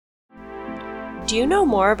Do you know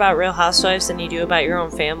more about Real Housewives than you do about your own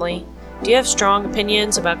family? Do you have strong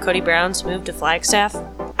opinions about Cody Brown's move to Flagstaff?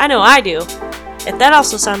 I know I do. If that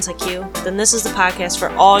also sounds like you, then this is the podcast for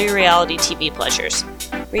all your reality TV pleasures.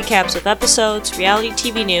 Recaps of episodes, reality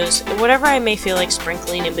TV news, and whatever I may feel like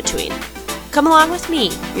sprinkling in between. Come along with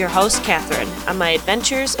me, your host Catherine, on my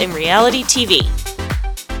adventures in reality TV.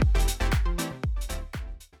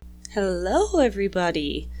 Hello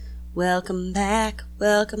everybody! Welcome back,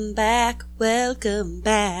 welcome back, welcome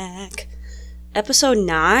back. Episode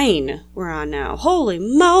 9 we're on now. Holy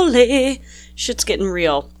moly! Shit's getting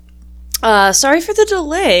real. Sorry for the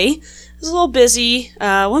delay. I was a little busy.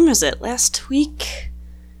 When was it? Last week?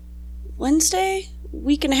 Wednesday?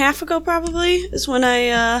 Week and a half ago probably is when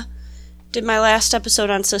I did my last episode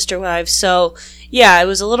on Sister Wives. So yeah, it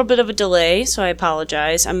was a little bit of a delay, so I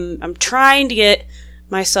apologize. I'm trying to get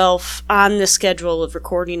myself on the schedule of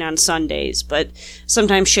recording on Sundays, but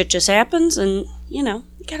sometimes shit just happens and, you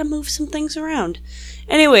gotta move some things around.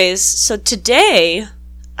 Anyways, so today,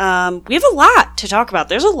 we have a lot to talk about.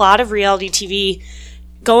 There's a lot of reality TV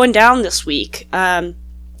going down this week.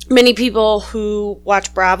 Many people who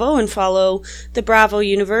watch Bravo and follow the Bravo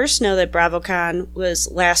universe know that BravoCon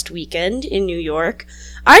was last weekend in New York.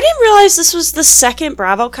 I didn't realize this was the second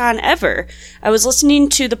BravoCon ever. I was listening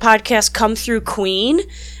to the podcast Come Through Queen,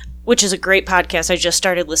 which is a great podcast. I just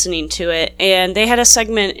started listening to it, and they had a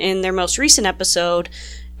segment in their most recent episode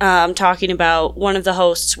talking about one of the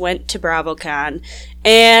hosts went to BravoCon,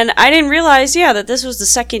 and I didn't realize, that this was the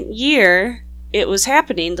second year it was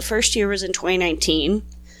happening. The first year was in 2019.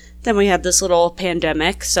 Then we had this little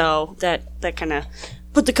pandemic, so that kind of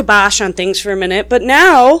put the kibosh on things for a minute. But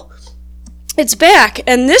now it's back,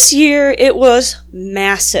 and this year it was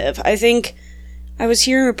massive. I think I was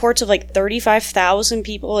hearing reports of like 35,000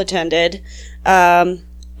 people attended.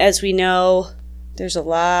 As we know, there's a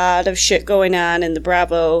lot of shit going on in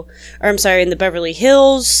the in the Beverly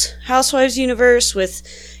Hills Housewives universe with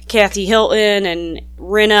Kathy Hilton and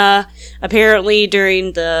Rinna. Apparently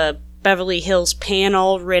during the Beverly Hills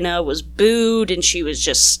panel, Rinna was booed and she was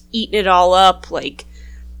just eating it all up. Like,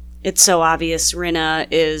 it's so obvious Rinna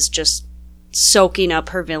is just soaking up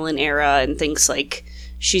her villain era and thinks like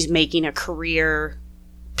she's making a career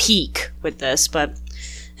peak with this. But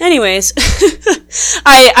anyways,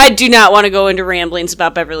 I do not want to go into ramblings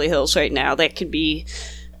about Beverly Hills right now. That could be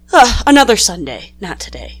another Sunday, not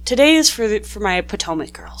today. Today is for my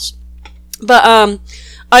Potomac girls. But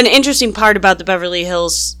an interesting part about the Beverly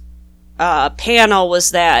Hills panel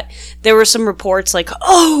was that there were some reports like,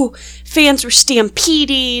 fans were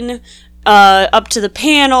stampeding up to the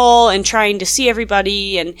panel and trying to see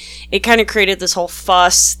everybody, and it kind of created this whole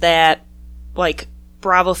fuss that, like,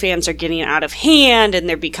 Bravo fans are getting out of hand and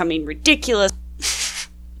they're becoming ridiculous.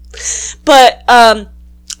 But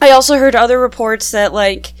I also heard other reports that,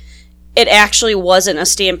 like, it actually wasn't a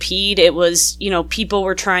stampede. It was, people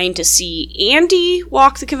were trying to see Andy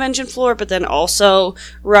walk the convention floor, but then also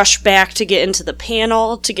rush back to get into the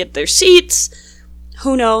panel to get their seats.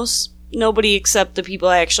 Who knows? Nobody except the people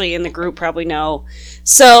actually in the group probably know.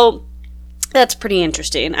 So that's pretty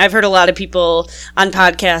interesting. I've heard a lot of people on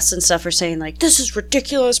podcasts and stuff are saying, like, this is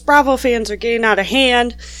ridiculous. Bravo fans are getting out of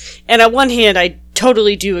hand. And on one hand, I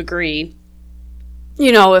totally do agree.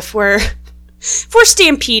 If we're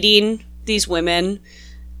stampeding these women,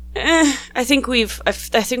 I think we've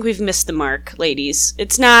missed the mark, ladies.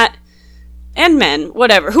 It's not, and men,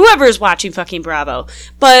 whatever, whoever is watching fucking Bravo.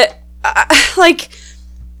 But I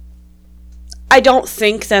don't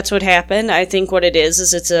think that's what happened. I think what it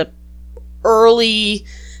is it's a early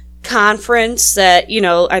conference that,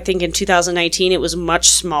 I think in 2019 it was much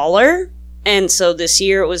smaller. And so this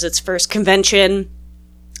year it was its first convention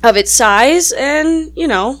of its size, and,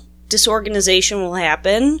 disorganization will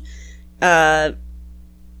happen.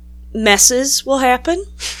 Messes will happen.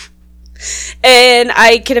 And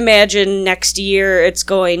I can imagine next year it's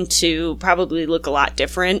going to probably look a lot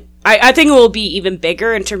different. I think it will be even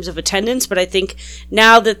bigger in terms of attendance, but I think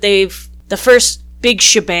now that the first big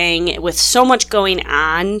shebang with so much going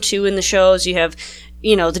on, too, in the shows, you have,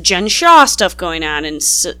 the Jen Shaw stuff going on in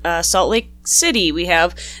Salt Lake City. We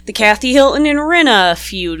have the Kathy Hilton and Rinna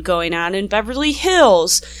feud going on in Beverly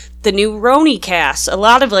Hills. The new Roni cast. A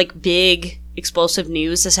lot of, like, big explosive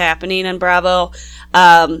news is happening on Bravo.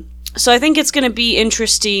 So I think it's going to be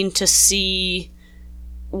interesting to see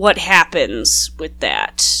what happens with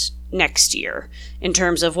that next year in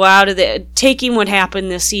terms of, taking what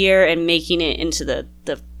happened this year and making it into the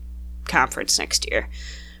conference next year.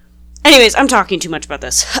 Anyways, I'm talking too much about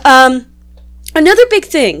this. Another big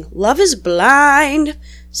thing, Love is Blind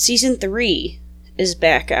Season 3 is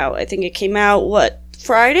back out. I think it came out,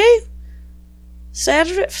 Friday?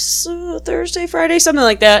 Saturday, Thursday, Friday, something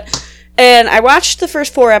like that. And I watched the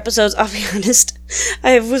first 4 episodes. I'll be honest,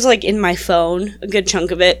 I was like in my phone a good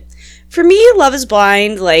chunk of it. For me, Love is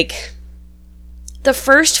Blind, like, the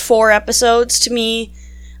first 4 episodes to me,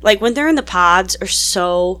 like, when they're in the pods, are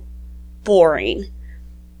so boring.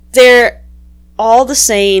 They're all the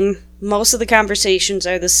same. Most of the conversations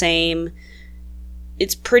are the same.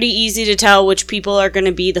 It's pretty easy to tell which people are going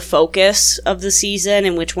to be the focus of the season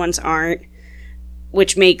and which ones aren't,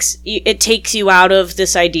 which makes it takes you out of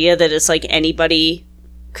this idea that it's like anybody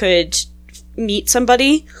could meet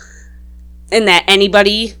somebody and that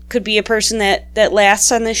anybody could be a person that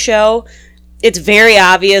lasts on this show. It's very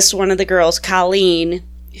obvious one of the girls, Colleen,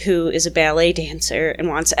 who is a ballet dancer and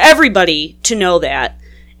wants everybody to know that.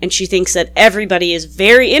 And she thinks that everybody is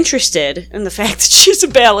very interested in the fact that she's a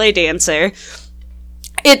ballet dancer.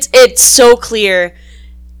 It's so clear.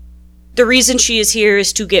 The reason she is here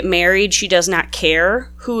is to get married. She does not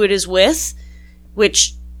care who it is with,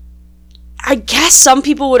 which I guess some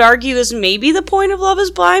people would argue is maybe the point of Love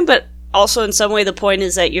is Blind, but also in some way the point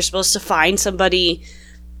is that you're supposed to find somebody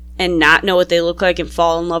and not know what they look like and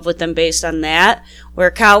fall in love with them based on that.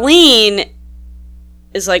 Where Colleen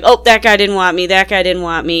is like, oh, that guy didn't want me, that guy didn't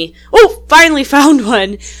want me. Oh, finally found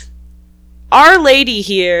one. Our lady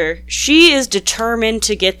here, she is determined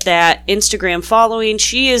to get that Instagram following.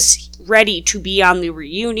 She is ready to be on the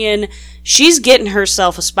reunion. She's getting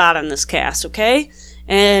herself a spot on this cast, okay?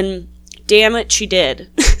 And damn it, she did.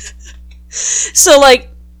 So, like,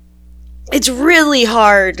 it's really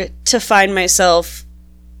hard to find myself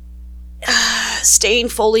staying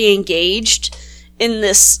fully engaged in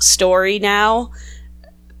this story now.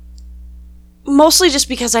 Mostly just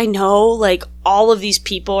because I know, like, all of these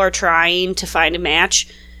people are trying to find a match.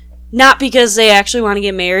 Not because they actually want to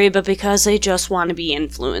get married, but because they just want to be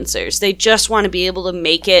influencers. They just want to be able to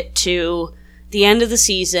make it to the end of the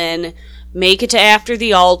season, make it to after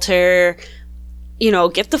the altar, you know,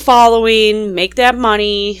 get the following, make that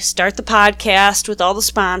money, start the podcast with all the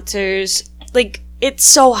sponsors. Like, it's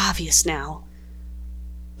so obvious now.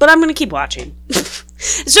 But I'm going to keep watching.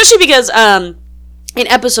 Especially because, in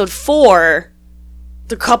episode 4,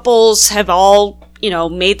 the couples have all, you know,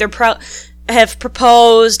 made their have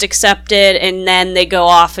proposed, accepted, and then they go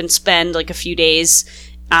off and spend like a few days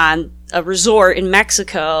on a resort in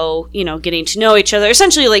Mexico, you know, getting to know each other,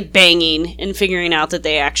 essentially like banging and figuring out that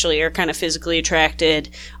they actually are kind of physically attracted.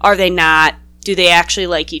 Are they not? Do they actually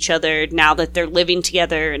like each other now that they're living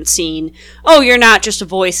together and seeing, oh, you're not just a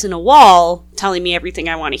voice in a wall telling me everything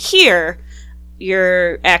I want to hear.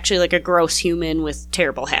 You're actually like a gross human with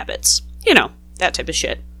terrible habits. You know, that type of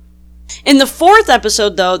shit. In the 4th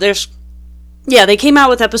episode, though, they came out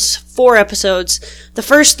with 4 episodes. The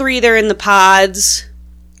first 3, they're in the pods.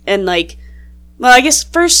 And, like, well, I guess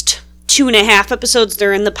first 2.5 episodes,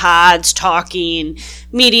 they're in the pods, talking,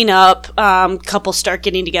 meeting up. Couples start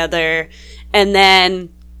getting together. And then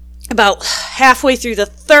about halfway through the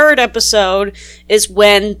 3rd episode is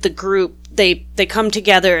when the group, they come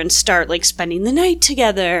together and start, like, spending the night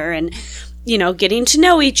together and, you know, getting to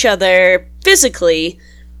know each other physically.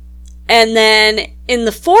 And then in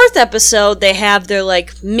the 4th episode, they have their,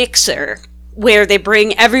 like, mixer, where they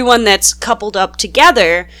bring everyone that's coupled up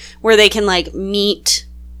together, where they can, like, meet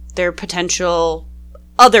their potential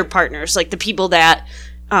other partners, like the people that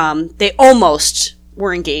they almost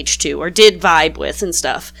were engaged to or did vibe with and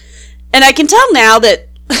stuff. And I can tell now that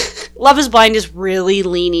Love is Blind is really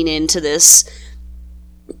leaning into this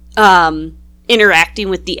interacting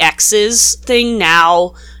with the exes thing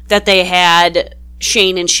now that they had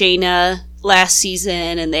Shane and Shayna last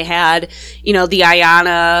season, and they had, you know, the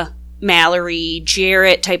Ayanna, Mallory,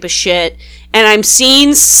 Jarrett type of shit. And I'm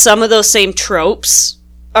seeing some of those same tropes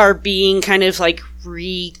are being kind of like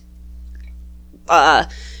redone.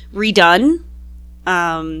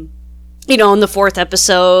 You know, in the 4th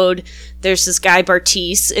episode, there's this guy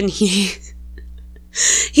Bartice, and he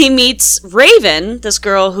meets Raven, this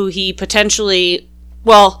girl who he potentially,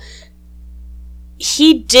 well,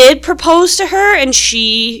 he did propose to her, and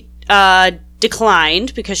she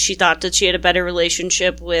declined because she thought that she had a better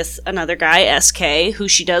relationship with another guy, SK, who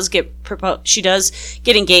she does get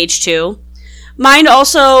engaged to. Mind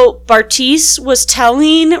also, Bartice was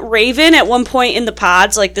telling Raven at one point in the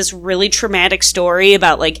pods, like, this really traumatic story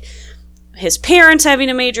about, like, his parents having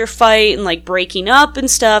a major fight and, like, breaking up and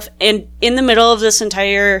stuff. And in the middle of this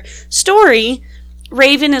entire story,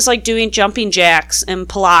 Raven is, like, doing jumping jacks and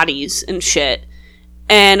Pilates and shit.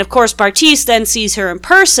 And, of course, Bartice then sees her in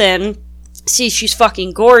person, sees she's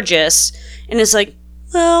fucking gorgeous, and is like,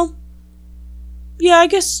 well, yeah, I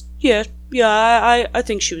guess, yeah, I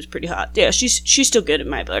think she was pretty hot. Yeah, she's still good in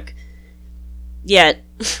my book. Yet,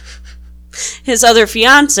 his other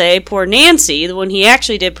fiance, poor Nancy, the one he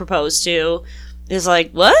actually did propose to, is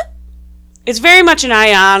like, what? It's very much an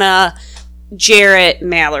Ayanna, Jarrett,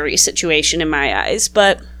 Mallory situation in my eyes,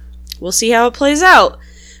 but we'll see how it plays out.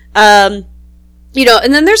 And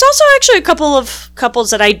then there's also actually a couple of couples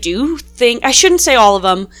that I do think, I shouldn't say all of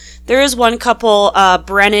them. There is one couple,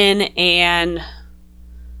 Brennan and,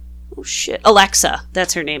 Alexa,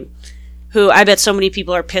 that's her name, who I bet so many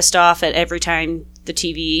people are pissed off at every time the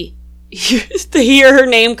TV, they hear her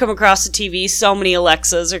name come across the TV. So many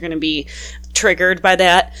Alexas are going to be triggered by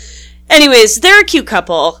that. Anyways, they're a cute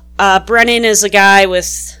couple. Brennan is a guy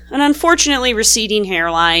with an unfortunately receding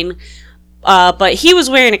hairline, but he was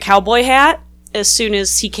wearing a cowboy hat as soon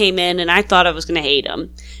as he came in, and I thought I was going to hate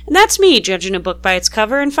him. And that's me judging a book by its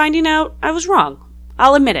cover and finding out I was wrong.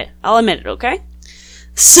 I'll admit it, okay?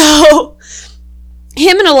 So,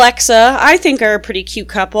 him and Alexa, I think, are a pretty cute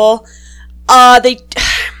couple. They,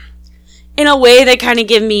 in a way, they kind of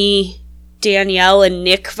give me Danielle and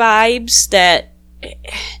Nick vibes, that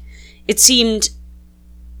it seemed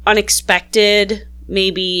unexpected,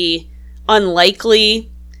 maybe unlikely.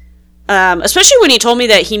 Especially when he told her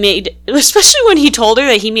that he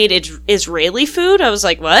made Israeli food. I was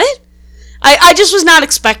like, what? I just was not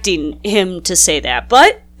expecting him to say that,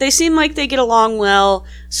 but they seem like they get along well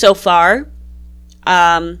so far.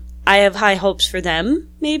 I have high hopes for them,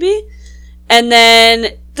 maybe. And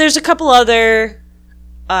then there's a couple other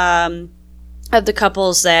of the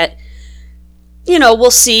couples that,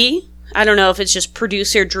 we'll see. I don't know if it's just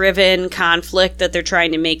producer-driven conflict that they're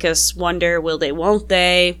trying to make us wonder, will they, won't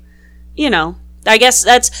they? I guess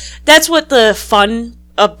that's what the fun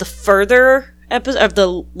of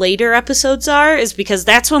the later episodes are, is because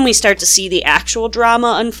that's when we start to see the actual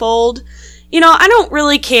drama unfold. I don't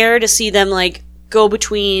really care to see them, go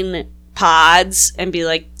between pods and be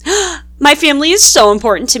like, my family is so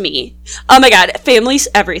important to me. Oh my god, family's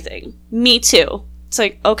everything. Me too. It's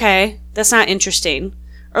like, okay, that's not interesting.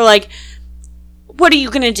 Or what are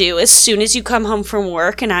you going to do as soon as you come home from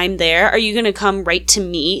work and I'm there? Are you going to come right to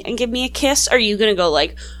me and give me a kiss? Or are you going to go,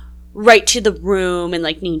 right to the room and,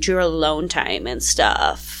 need your alone time and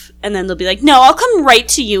stuff? And then they'll be like, no, I'll come right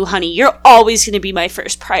to you, honey. You're always going to be my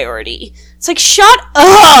first priority. It's like, shut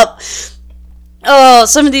up! Oh,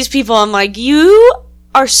 some of these people, I'm like, you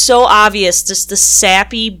are so obvious, just the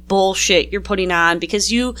sappy bullshit you're putting on,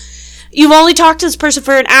 because you've only talked to this person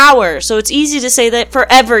for an hour, so it's easy to say that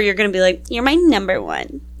forever you're going to be like, you're my number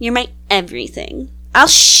one. You're my everything. I'll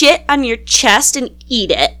shit on your chest and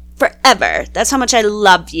eat it forever. That's how much I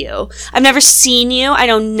love you. I've never seen you. I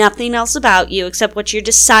know nothing else about you except what you're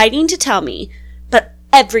deciding to tell me. But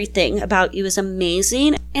everything about you is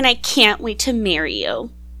amazing, and I can't wait to marry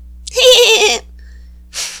you.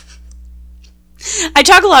 I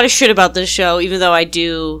talk a lot of shit about this show, even though I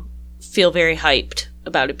do feel very hyped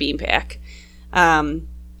about it being back. I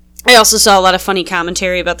also saw a lot of funny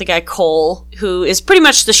commentary about the guy Cole, who is pretty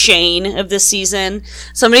much the Shane of this season.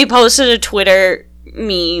 Somebody posted a Twitter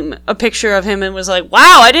meme, a picture of him, and was like,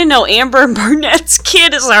 wow, I didn't know Amber Burnett's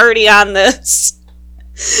kid is already on this.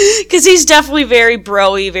 Because he's definitely very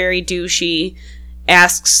bro-y, very douchey.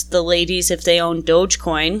 Asks the ladies if they own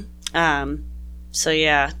Dogecoin. So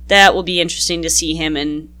yeah, that will be interesting to see him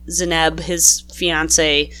and Zeneb, his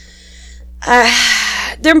fiance.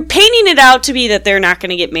 They're painting it out to be that they're not going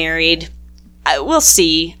to get married. We'll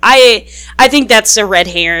see. I think that's a red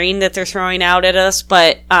herring that they're throwing out at us,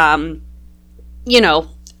 but, I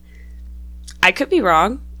could be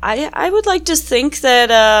wrong. I would like to think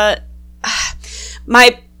that,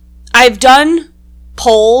 I've done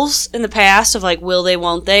polls in the past of, will they,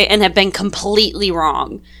 won't they, and have been completely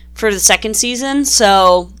wrong for the second season,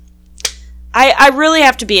 so I really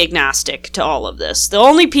have to be agnostic to all of this. The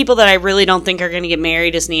only people that I really don't think are going to get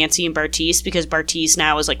married is Nancy and Bartise, because Bartise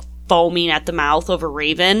now is foaming at the mouth over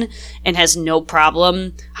Raven and has no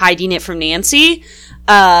problem hiding it from Nancy.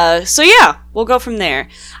 So yeah, we'll go from there.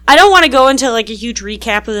 I don't want to go into a huge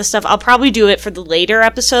recap of this stuff. I'll probably do it for the later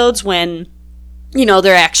episodes when,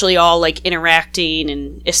 they're actually all interacting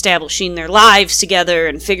and establishing their lives together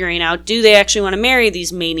and figuring out, do they actually want to marry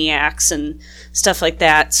these maniacs and stuff like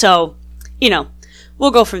that. So,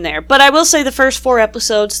 we'll go from there. But I will say the first 4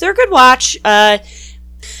 episodes, they're a good watch. I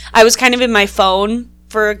was kind of in my phone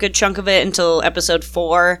for a good chunk of it until episode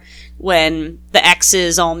 4, when the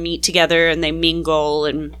exes all meet together and they mingle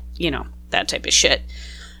and, that type of shit.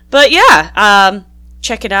 But yeah,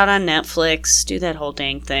 check it out on Netflix. Do that whole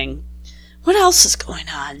dang thing. What else is going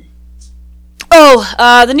on?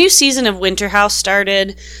 Oh, the new season of Winter House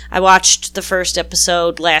started. I watched the first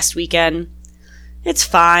episode last weekend. It's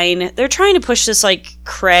fine. They're trying to push this, like,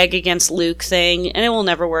 Craig against Luke thing, and it will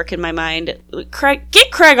never work in my mind.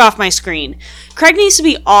 Get Craig off my screen. Craig needs to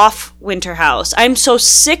be off Winter House. I'm so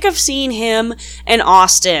sick of seeing him and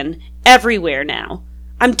Austin everywhere now.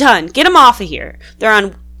 I'm done. Get him off of here.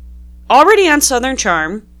 They're already on Southern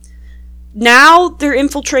Charm. Now they're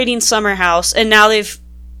infiltrating Summer House, and now they've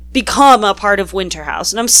become a part of Winter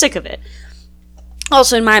House, and I'm sick of it.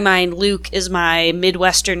 Also, in my mind, Luke is my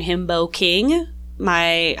Midwestern himbo king,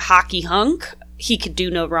 my hockey hunk. He could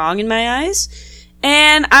do no wrong in my eyes.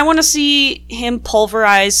 And I want to see him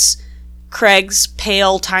pulverize Craig's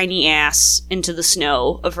pale, tiny ass into the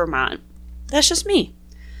snow of Vermont. That's just me.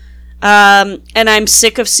 And I'm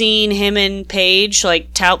sick of seeing him and Paige,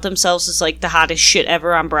 like, tout themselves as, like, the hottest shit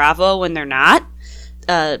ever on Bravo when they're not.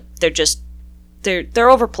 They're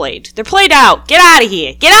overplayed. They're played out. Get out of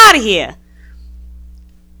here. Get out of here.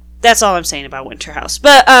 That's all I'm saying about Winter House.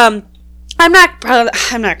 But, I'm not going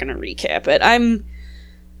to recap it.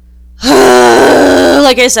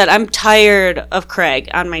 Like I said, I'm tired of Craig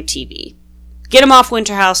on my TV. Get him off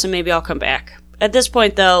Winter House and maybe I'll come back. At this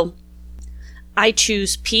point, though, I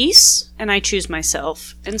choose peace and I choose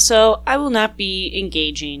myself. And so I will not be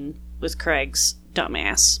engaging with Craig's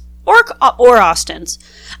dumbass. Or Austin's.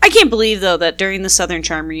 I can't believe, though, that during the Southern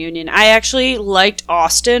Charm reunion, I actually liked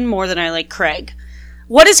Austin more than I liked Craig.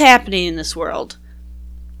 What is happening in this world?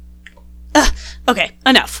 Okay,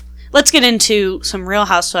 enough. Let's get into some Real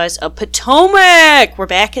Housewives of Potomac. We're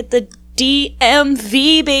back at the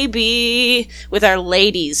DMV, baby, with our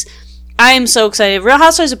ladies. I am so excited. Real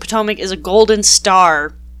Housewives of Potomac is a golden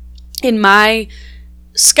star in my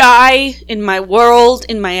sky, in my world,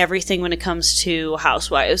 in my everything when it comes to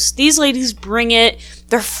Housewives. These ladies bring it.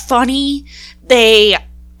 They're funny. They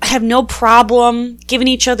have no problem giving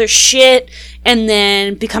each other shit and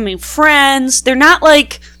then becoming friends. They're not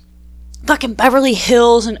like fucking Beverly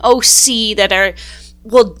Hills and OC that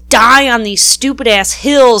will die on these stupid ass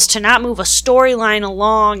hills to not move a storyline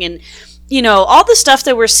along. And, you know, all the stuff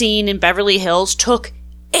that we're seeing in Beverly Hills took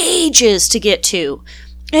ages to get to.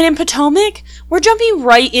 And in Potomac, we're jumping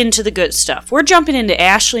right into the good stuff. We're jumping into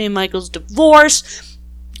Ashley and Michael's divorce.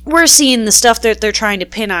 We're seeing the stuff that they're trying to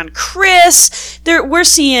pin on Chris. We're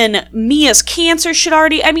seeing Mia's cancer shit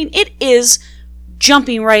already. I mean, it is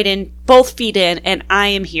jumping right in, both feet in, and I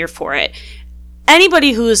am here for it.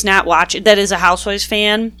 Anybody who is not watching, that is a Housewives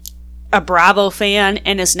fan, a Bravo fan,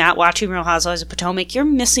 and is not watching Real Housewives of Potomac, you're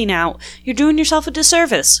missing out. You're doing yourself a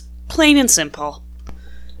disservice. Plain and simple.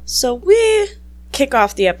 So we kick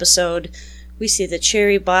off the episode. We see the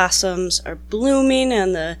cherry blossoms are blooming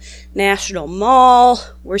in the National Mall.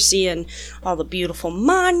 We're seeing all the beautiful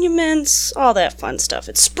monuments, all that fun stuff.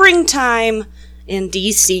 It's springtime in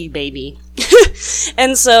DC, baby.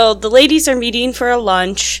 And so the ladies are meeting for a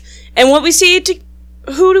lunch. And what we see,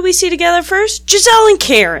 who do we see together first? Giselle and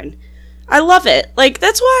Karen. I love it. Like,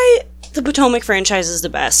 that's why the Potomac franchise is the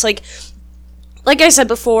best. Like I said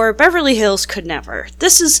before, Beverly Hills could never.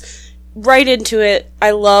 This is right into it.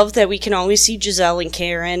 I love that we can always see Giselle and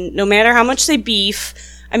Karen, no matter how much they beef.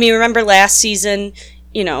 I mean, remember last season,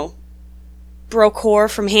 you know, Brocor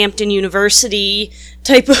from Hampton University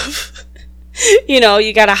type of, you know,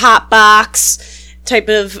 you got a hot box type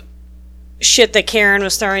of shit that Karen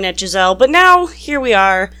was throwing at Giselle. But now, here we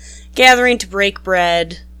are, gathering to break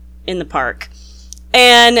bread in the park.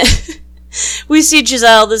 And we see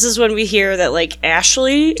Giselle. This is when we hear that, like,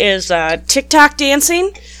 Ashley is TikTok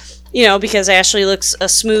dancing. You know, because Ashley looks a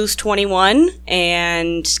smooth 21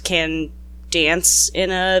 and can dance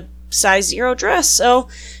in a size 0 dress. So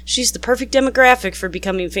she's the perfect demographic for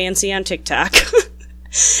becoming fancy on TikTok.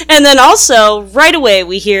 And then also, right away,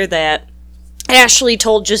 we hear that Ashley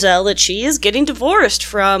told Giselle that she is getting divorced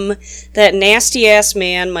from that nasty-ass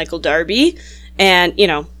man, Michael Darby. And, you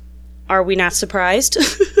know, are we not surprised?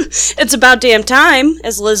 It's about damn time,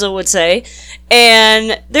 as Lizzo would say.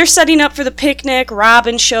 And they're setting up for the picnic.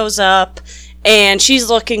 Robin shows up, and she's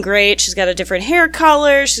looking great. She's got a different hair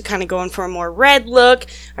color. She's kind of going for a more red look.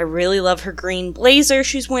 I really love her green blazer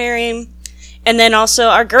she's wearing. And then also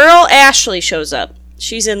our girl Ashley shows up.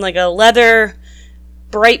 She's in like a leather,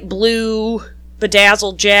 bright blue,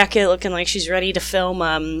 bedazzled jacket, looking like she's ready to film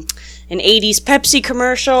an 80s Pepsi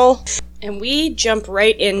commercial. And we jump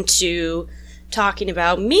right into talking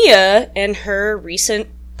about Mia and her recent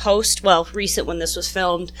post, well, recent when this was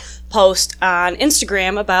filmed, post on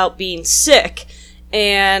Instagram about being sick.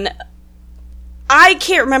 And I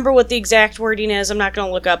can't remember what the exact wording is. I'm not going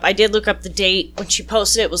to look up. I did look up the date when she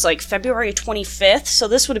posted. It was like February 25th. So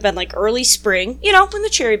this would have been like early spring, you know, when the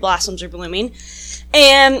cherry blossoms are blooming.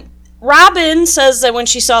 And Robin says that when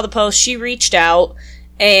she saw the post, she reached out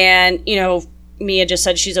and, you know, Mia just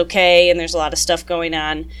said she's okay and there's a lot of stuff going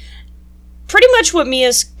on. Pretty much what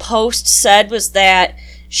Mia's post said was that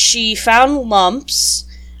she found lumps,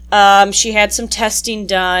 she had some testing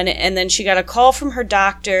done, and then she got a call from her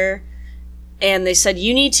doctor, and they said,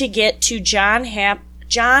 you need to get to John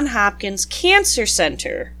Hopkins Cancer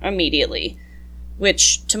Center immediately,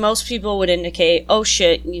 which to most people would indicate, oh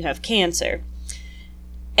shit, you have cancer.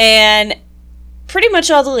 And pretty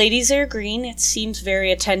much all the ladies are agreeing. It seems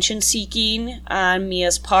very attention-seeking on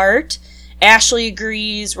Mia's part. Ashley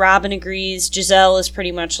agrees, Robin agrees, Giselle is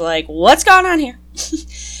pretty much like, what's going on here?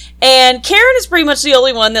 And Karen is pretty much the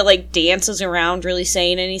only one that, like, dances around really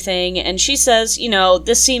saying anything, and she says, you know,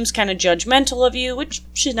 this seems kind of judgmental of you, which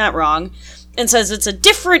she's not wrong, and says it's a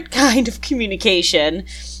different kind of communication.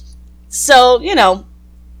 So, you know,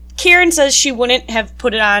 Karen says she wouldn't have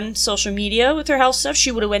put it on social media with her health stuff.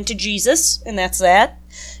 She would have went to Jesus, and that's that.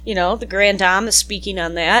 You know, the Grand Dame is speaking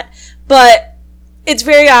on that. But it's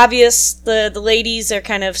very obvious the ladies are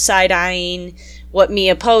kind of side-eyeing what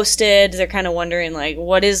Mia posted. They're kind of wondering, like,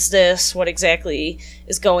 what is this? What exactly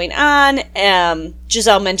is going on?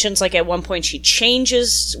 Giselle mentions, like, at one point she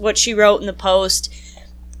changes what she wrote in the post.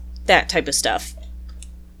 That type of stuff.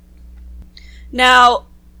 Now,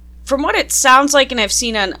 from what it sounds like, and I've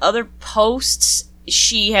seen on other posts,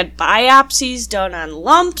 she had biopsies done on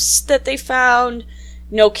lumps that they found.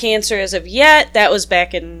 No cancer as of yet. That was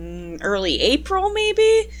back in early April,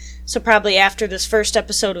 maybe? So probably after this first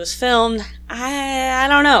episode was filmed. I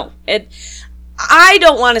don't know. I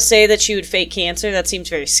don't want to say that she would fake cancer. That seems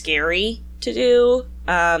very scary to do.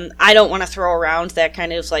 I don't want to throw around that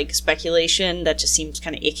kind of, like, speculation. That just seems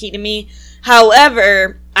kind of icky to me.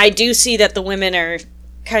 However, I do see that the women are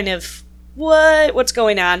kind of, what's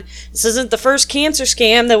going on? This isn't the first cancer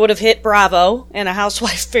scam that would have hit Bravo and a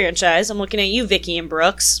Housewife franchise. I'm looking at you, Vicky and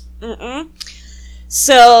Brooks.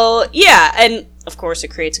 So, yeah, and of course it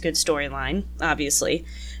creates a good storyline, obviously.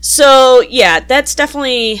 So, yeah, that's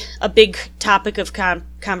definitely a big topic of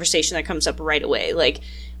conversation that comes up right away. Like,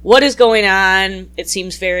 what is going on? It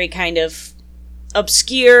seems very kind of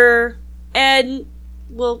obscure, and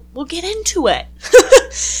we'll get into it.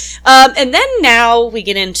 And then now we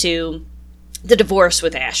get into the divorce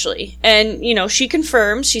with Ashley. And, you know, she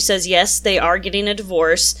confirms, she says, yes, they are getting a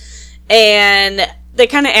divorce. And they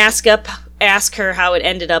kind of ask her how it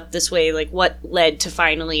ended up this way, like what led to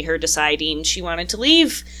finally her deciding she wanted to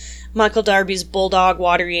leave Michael Darby's bulldog,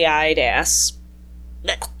 watery-eyed ass.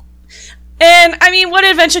 And, I mean, what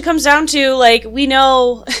it eventually comes down to, like, we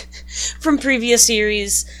know from previous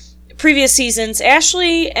seasons,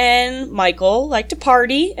 Ashley and Michael like to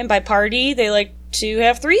party, and by party, they like to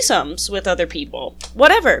have threesomes with other people.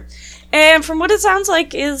 Whatever. And from what it sounds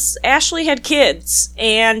like is Ashley had kids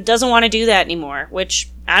and doesn't want to do that anymore, which,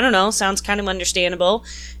 I don't know, sounds kind of understandable.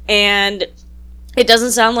 And it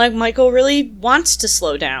doesn't sound like Michael really wants to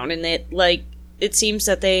slow down, and it seems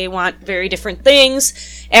that they want very different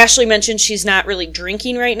things. Ashley mentioned she's not really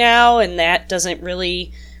drinking right now, and that doesn't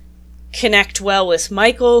really connect well with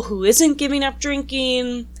Michael, who isn't giving up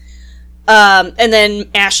drinking. And then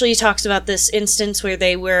Ashley talks about this instance where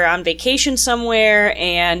they were on vacation somewhere,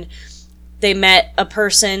 and they met a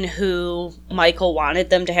person who Michael wanted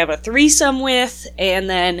them to have a threesome with,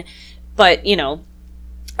 but, you know,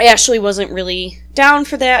 Ashley wasn't really down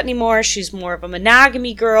for that anymore. She's more of a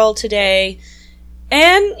monogamy girl today.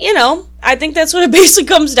 And, you know, I think that's what it basically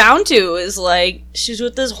comes down to, is, like, she's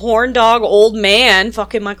with this horn dog old man,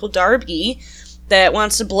 fucking Michael Darby, that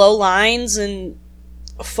wants to blow lines and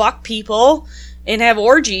fuck people and have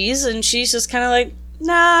orgies, and she's just kind of like,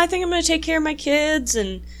 nah, I think I'm going to take care of my kids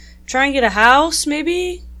and try and get a house,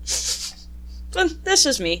 maybe? But that's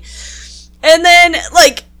just me. And then,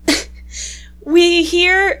 like, we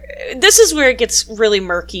hear, this is where it gets really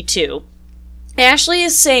murky, too. Ashley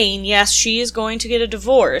is saying, yes, she is going to get a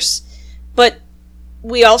divorce, but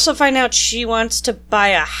we also find out she wants to buy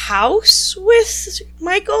a house with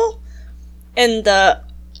Michael, and the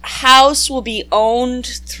house will be owned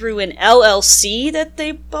through an LLC that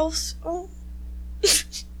they both own.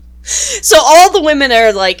 So all the women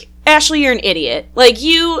are like, Ashley, you're an idiot. Like,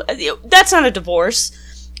 that's not a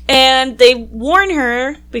divorce. And they warn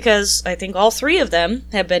her, because I think all three of them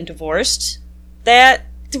have been divorced, that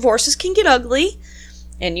divorces can get ugly,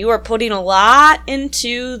 and you are putting a lot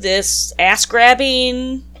into this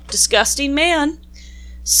ass-grabbing, disgusting man.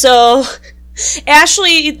 So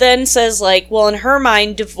Ashley then says, like, well, in her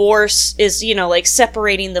mind, divorce is, you know, like,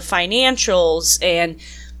 separating the financials, and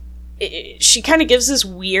she kind of gives this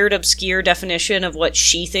weird, obscure definition of what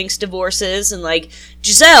she thinks divorce is, and, like,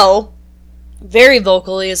 Giselle, very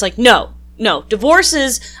vocally, is like, no, No, divorce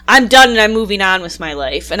is, I'm done and I'm moving on with my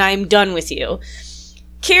life, and I'm done with you.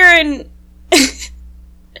 Karen is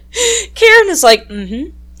like,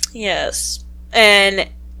 yes. And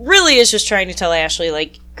really is just trying to tell Ashley,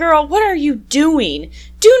 like, girl, what are you doing?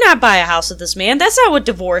 Do not buy a house with this man. That's not what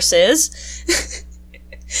divorce is.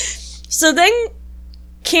 So then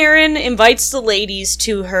Karen invites the ladies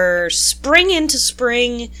to her spring into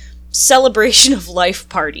spring celebration of life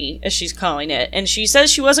party, as she's calling it. And she says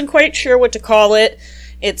she wasn't quite sure what to call it.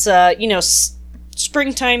 It's,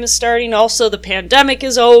 springtime is starting. Also, the pandemic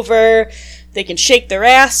is over. They can shake their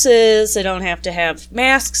asses. They don't have to have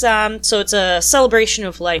masks on. So it's a celebration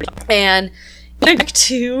of life. And back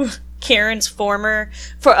to Karen's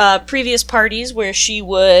previous parties where she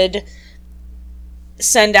would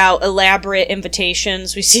send out elaborate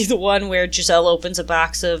invitations. We see the one where Giselle opens a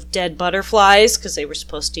box of dead butterflies because they were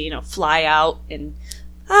supposed to, fly out and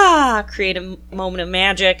create a moment of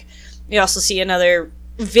magic. We also see another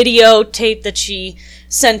videotape that she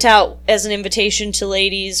sent out as an invitation to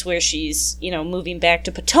ladies where she's, moving back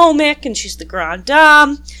to Potomac and she's the grande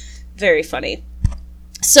dame. Very funny.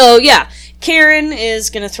 So, yeah, Karen is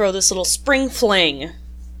going to throw this little spring fling.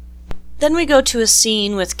 Then we go to a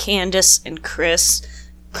scene with Candace and Chris.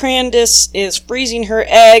 Candace is freezing her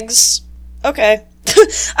eggs. Okay.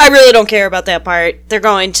 I really don't care about that part. They're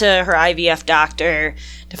going to her IVF doctor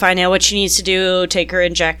to find out what she needs to do, take her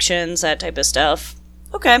injections, that type of stuff.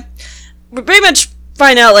 Okay. We pretty much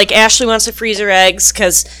find out, Ashley wants to freeze her eggs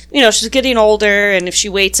because, she's getting older, and if she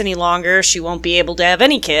waits any longer, she won't be able to have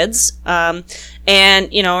any kids. And,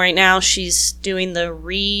 right now she's doing the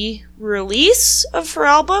re-release of her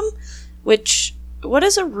album, which, what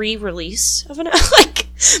is a re-release of an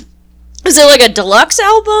is it a deluxe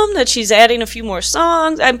album that she's adding a few more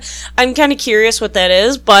songs? I'm kind of curious what that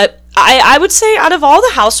is, but I would say out of all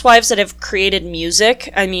the housewives that have created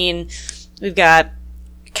music, we've got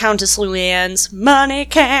Countess Luann's Money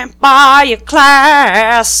Can't Buy Your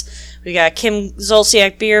Class. We got Kim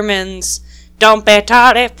Zolciak Biermann's Don't Be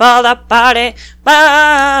Tardy for the Party.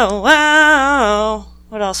 Wow, wow.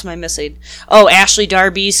 What else am I missing? Oh, Ashley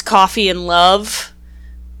Darby's Coffee and Love.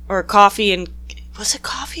 Or Coffee and... Was it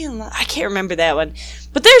Coffee and Love? I can't remember that one.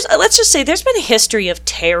 But let's just say there's been a history of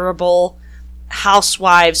terrible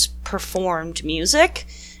housewives performed music.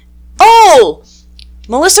 Oh!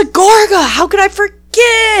 Melissa Gorga! How could I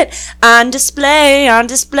forget? On display, on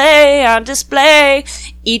display, on display.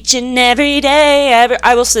 Each and every day.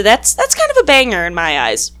 I will say that's kind of a banger in my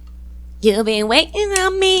eyes. You've been waiting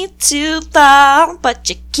on me too long, but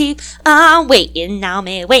you keep on waiting on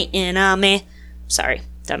me. Sorry,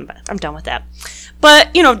 I'm done with that.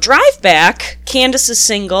 But, Drive Back, Candace's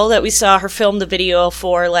single that we saw her film the video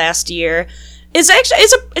for last year, is actually,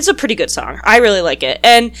 it's a pretty good song. I really like it.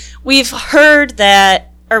 And we've heard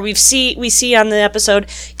that, or we see on the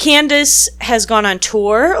episode, Candace has gone on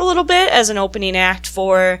tour a little bit as an opening act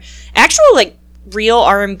for actual, real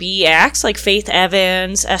R&B acts like Faith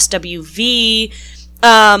Evans, SWV.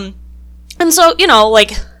 And so,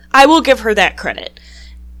 I will give her that credit.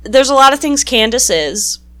 There's a lot of things Candace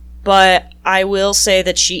is, but I will say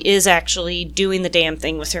that she is actually doing the damn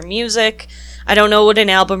thing with her music. I don't know what an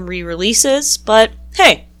album re-release is, but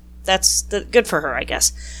hey, that's good for her, I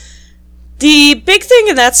guess. The big thing,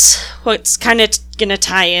 and that's what's kind of going to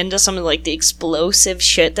tie into some of the explosive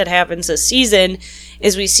shit that happens this season,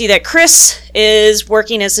 is we see that Chris is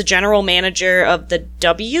working as the general manager of the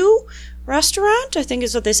W restaurant, I think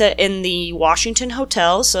is what they said, in the Washington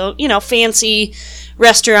Hotel. So, fancy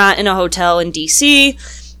restaurant in a hotel in D.C.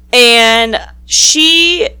 And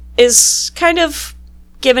she is kind of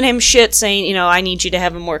giving him shit, saying, I need you to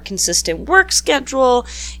have a more consistent work schedule.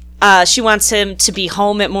 She wants him to be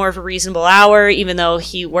home at more of a reasonable hour, even though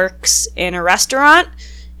he works in a restaurant.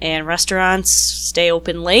 And restaurants stay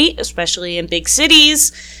open late, especially in big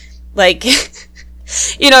cities.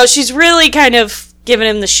 She's really kind of giving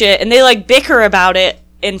him the shit. And they, bicker about it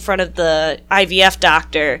in front of the IVF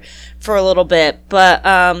doctor for a little bit. But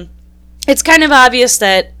it's kind of obvious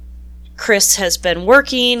that Chris has been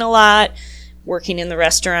working a lot. Working in the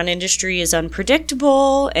restaurant industry is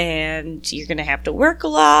unpredictable, and you're going to have to work a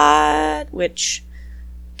lot, which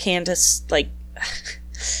Candace,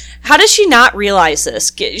 how does she not realize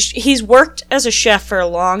this? He's worked as a chef for a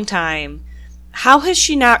long time. How has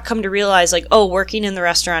she not come to realize, working in the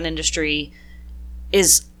restaurant industry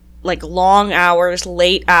is, long hours,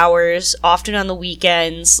 late hours, often on the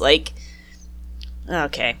weekends,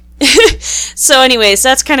 okay. So anyways,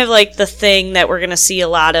 that's kind of the thing that we're going to see a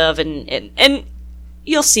lot of, and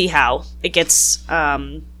you'll see how it gets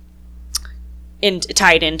tied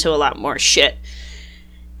into a lot more shit.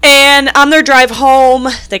 And on their drive home,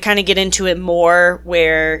 they kind of get into it more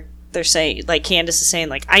where they're saying, like, Candace is saying,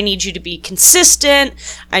 like, I need you to be consistent.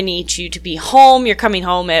 I need you to be home. You're coming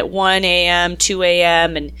home at 1 a.m., 2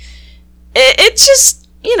 a.m. And it's just,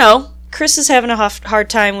 you know, Chris is having a hard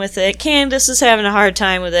time with it. Candace is having a hard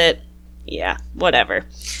time with it. Yeah, whatever.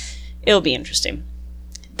 It'll be interesting.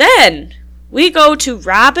 Then we go to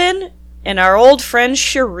Robin and our old friend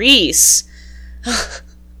Charisse.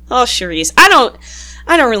 Oh, Charisse.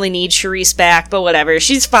 I don't really need Charisse back, but whatever.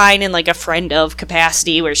 She's fine in like a friend of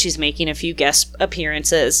capacity where she's making a few guest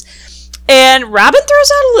appearances. And Robin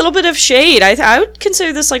throws out a little bit of shade. I would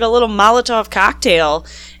consider this like a little Molotov cocktail.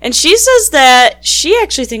 And she says that she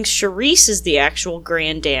actually thinks Charisse is the actual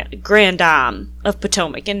grand dame of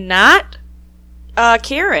Potomac and not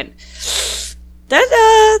Karen.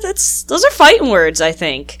 Those are fighting words, I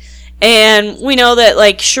think. And we know that,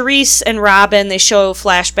 like, Charisse and Robin, they show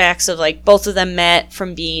flashbacks of, like, both of them met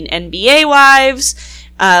from being NBA wives,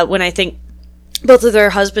 when I think both of their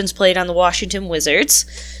husbands played on the Washington Wizards.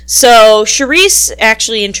 So Charisse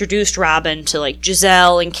actually introduced Robin to, like,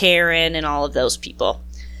 Giselle and Karen and all of those people.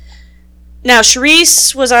 Now,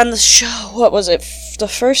 Charisse was on the show, what was it, the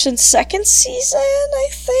first and second season, I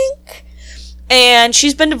think? And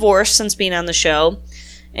she's been divorced since being on the show.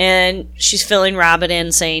 And she's filling Robin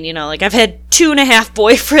in saying, you know, like, I've had 2.5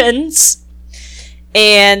 boyfriends.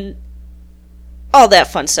 And all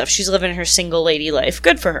that fun stuff. She's living her single lady life.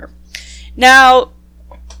 Good for her. Now,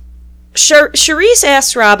 Charisse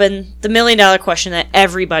asks Robin the $1 million question that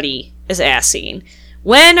everybody is asking.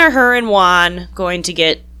 When are her and Juan going to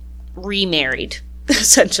get remarried,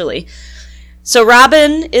 essentially? So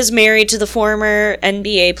Robin is married to the former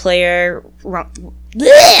NBA player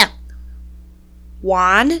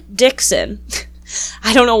Juan Dixon.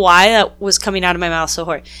 I don't know why that was coming out of my mouth so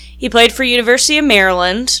hard. He played for University of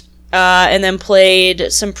Maryland, and then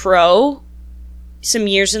played some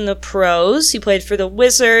years in the pros. He played for the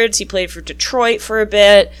Wizards. He played for Detroit for a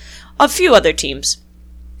bit, a few other teams.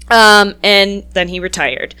 And then he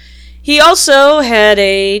retired. He also had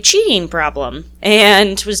a cheating problem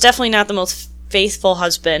and was definitely not the most faithful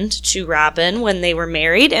husband to Robin when they were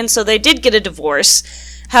married, and so they did get a divorce.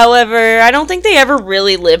 However, I don't think they ever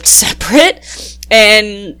really lived separate,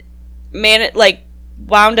 and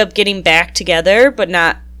wound up getting back together, but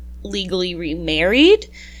not legally remarried,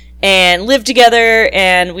 and lived together.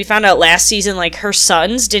 And we found out last season, like, her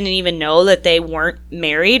sons didn't even know that they weren't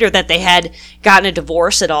married or that they had gotten a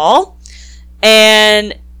divorce at all.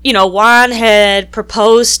 And, you know, Juan had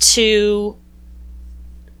proposed to,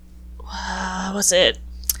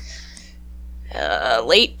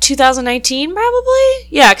 late 2019, probably?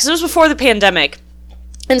 Yeah, because it was before the pandemic.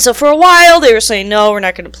 And so for a while, they were saying, no, we're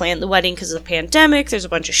not going to plan the wedding because of the pandemic. There's a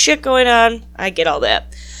bunch of shit going on. I get all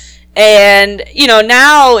that. And, you know,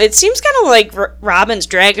 now it seems kind of like Robin's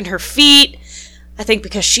dragging her feet. I think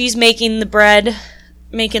because she's making the bread,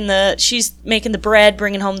 bringing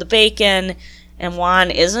home the bacon, and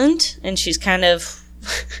Juan isn't. And she's kind of,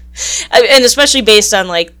 and especially based on,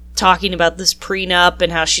 like, talking about this prenup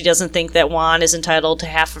and how she doesn't think that Juan is entitled to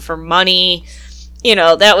half of her money. You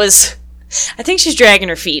know, I think she's dragging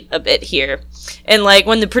her feet a bit here. And, like,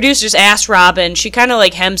 when the producers asked Robin, she kind of,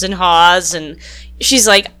 like, hems and haws, and she's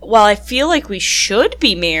like, well, I feel like we should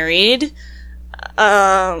be married.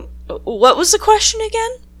 What was the question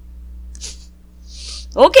again?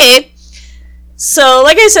 Okay. So,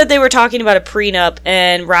 like I said, they were talking about a prenup,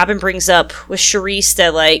 and Robin brings up with Charisse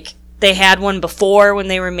that, like, they had one before when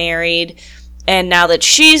they were married, and now that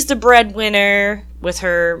she's the breadwinner with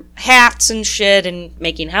her hats and shit and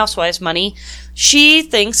making Housewives money, she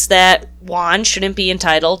thinks that Juan shouldn't be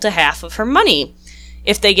entitled to half of her money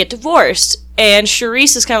if they get divorced. And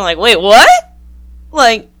Charisse is kind of like, wait, what?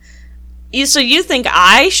 Like, so you think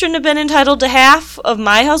I shouldn't have been entitled to half of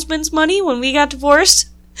my husband's money when we got divorced?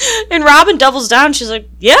 And Robin doubles down. She's like,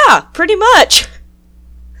 yeah, pretty much.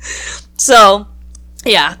 So,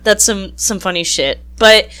 yeah, that's some funny shit.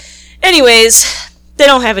 But anyways, they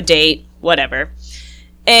don't have a date, whatever.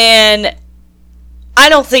 And I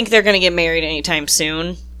don't think they're going to get married anytime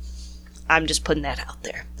soon. I'm just putting that out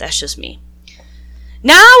there. That's just me.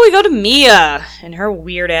 Now we go to Mia and her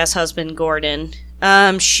weird-ass husband, Gordon.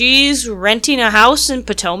 She's renting a house in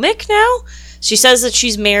Potomac now. She says that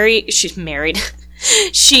she's married.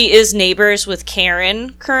 She is neighbors with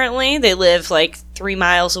Karen currently. They live like 3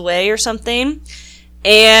 miles away or something.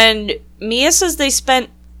 And Mia says they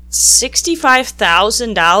spent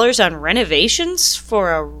 $65,000 on renovations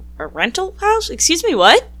for a rental house? Excuse me,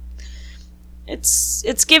 what?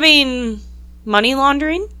 It's giving money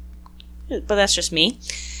laundering, but that's just me.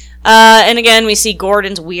 And again, we see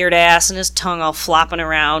Gordon's weird ass and his tongue all flopping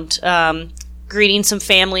around, greeting some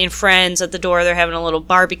family and friends at the door. They're having a little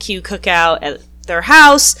barbecue cookout at their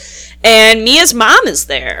house, and Mia's mom is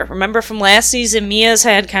there. Remember from last season, Mia's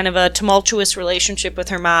had kind of a tumultuous relationship with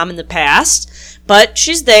her mom in the past, but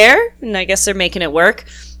she's there, and I guess they're making it work.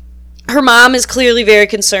 Her mom is clearly very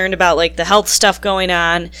concerned about, like, the health stuff going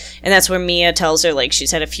on, and that's where Mia tells her, like,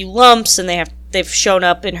 she's had a few lumps, and they've shown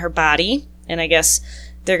up in her body, and I guess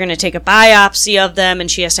they're going to take a biopsy of them, and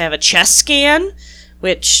she has to have a chest scan,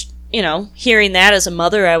 which, you know, hearing that as a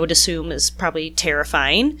mother, I would assume is probably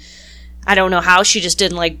terrifying. I don't know how she just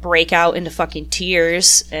didn't, like, break out into fucking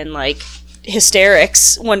tears and, like,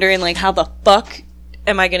 hysterics, wondering, like, how the fuck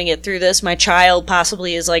am I going to get through this? My child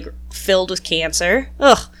possibly is, like, filled with cancer.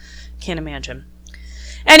 Ugh. Can't imagine.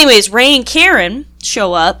 Anyways, Ray and Karen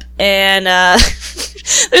show up, and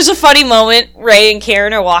there's a funny moment. Ray and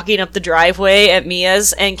Karen are walking up the driveway at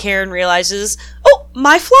Mia's, and Karen realizes, oh,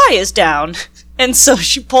 my fly is down. And so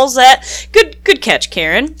she pulls that. Good catch,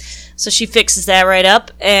 Karen. So she fixes that right up,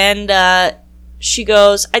 and she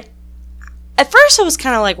goes, at first I was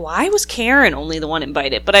kind of like, why was Karen only the one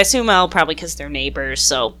invited? But I assume, probably because they're neighbors,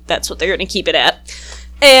 so that's what they're going to keep it at.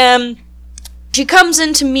 And she comes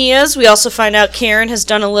into Mia's. We also find out Karen has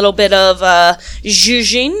done a little bit of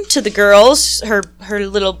zhuzhing to the girls. Her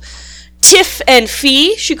little tiff and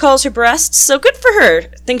fee, she calls her breasts. So good for her.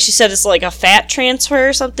 I think she said it's like a fat transfer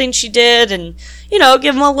or something she did. And, you know,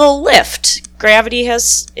 give them a little lift. Gravity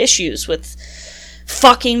has issues with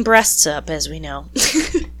fucking breasts up, as we know.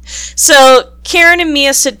 So Karen and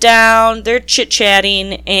Mia sit down. They're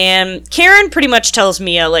chit-chatting. And Karen pretty much tells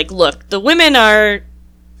Mia, like, look, the women are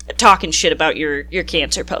talking shit about your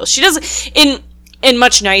cancer post. She does it in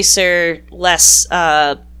much nicer, less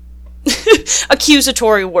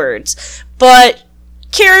accusatory words. But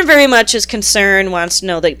Karen very much is concerned, wants to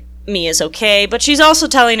know that Mia's okay, but she's also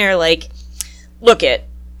telling her, like, look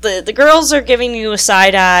the girls are giving you a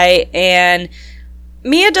side eye, and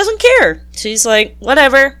Mia doesn't care. She's like,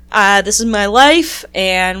 whatever, this is my life,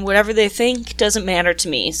 and whatever they think doesn't matter to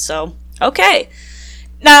me, so, okay.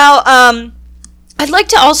 Now, I'd like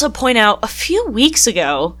to also point out, a few weeks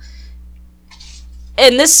ago,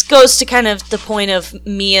 and this goes to kind of the point of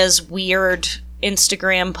Mia's weird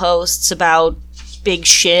Instagram posts about big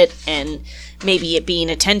shit and maybe it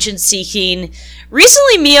being attention-seeking.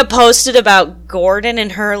 Recently, Mia posted about Gordon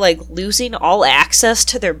and her, like, losing all access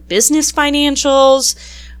to their business financials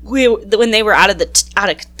when they were out of the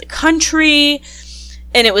country,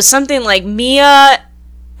 and it was something like Mia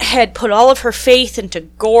had put all of her faith into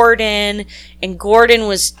Gordon, and Gordon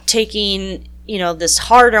was taking, you know, this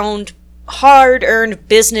hard-earned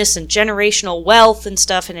business and generational wealth and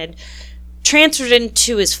stuff, and had transferred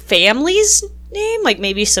into his family's name, like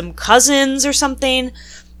maybe some cousins or something.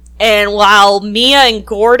 And while Mia and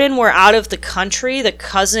Gordon were out of the country, the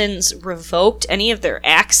cousins revoked any of their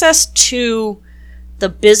access to the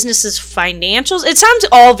business's financials. It sounds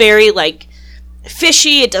all very, like,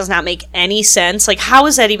 fishy. It does not make any sense. Like, how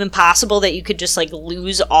is that even possible that you could just, like,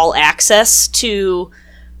 lose all access to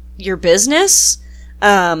your business?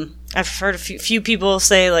 I've heard a few people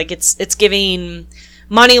say, like, it's giving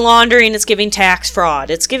money laundering, it's giving tax fraud,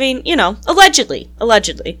 it's giving, you know, allegedly.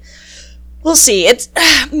 We'll see. It's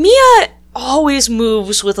Mia always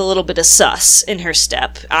moves with a little bit of sus in her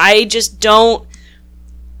step. I don't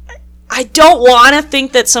want to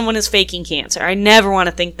think that someone is faking cancer. I never want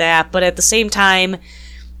to think that, but at the same time,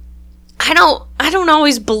 I don't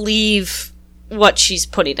always believe what she's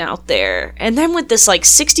putting out there. And then with this, like,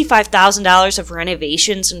 $65,000 of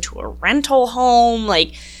renovations into a rental home,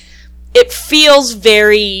 like, it feels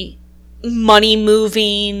very money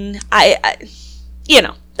moving. I you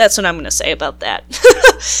know, that's what I'm going to say about that.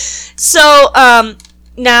 So,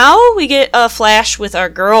 now we get a flash with our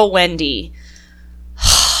girl, Wendy.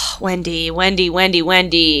 Wendy.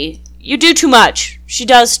 You do too much. She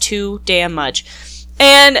does too damn much.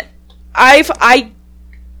 And I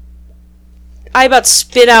about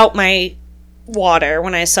spit out my water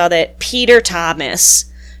when I saw that Peter Thomas,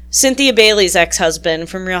 Cynthia Bailey's ex-husband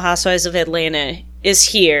from Real Housewives of Atlanta, is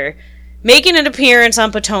here, making an appearance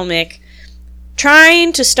on Potomac,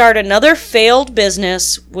 trying to start another failed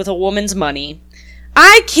business with a woman's money.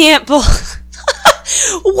 I can't believe...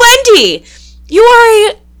 Wendy, you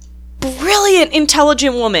are a brilliant,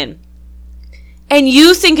 intelligent woman, and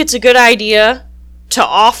you think it's a good idea to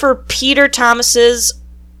offer Peter Thomas's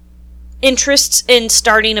interests in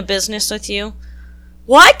starting a business with you?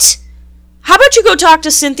 What? How about you go talk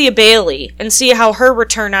to Cynthia Bailey and see how her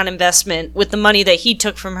return on investment with the money that he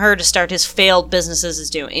took from her to start his failed businesses is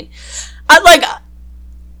doing?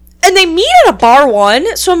 And they meet at a bar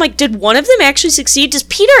one, so I'm like, did one of them actually succeed? Does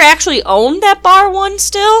Peter actually own that bar one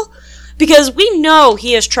still? Because we know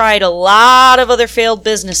he has tried a lot of other failed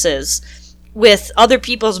businesses with other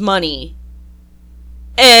people's money.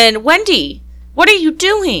 And Wendy, what are you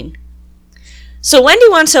doing? So Wendy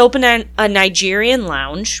wants to open a Nigerian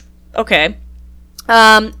lounge. Okay.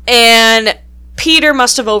 And Peter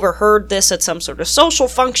must have overheard this at some sort of social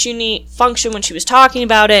function when she was talking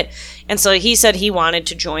about it. And so he said he wanted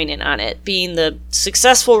to join in on it, being the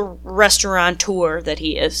successful restaurateur that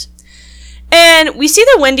he is. And we see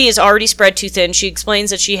that Wendy is already spread too thin. She explains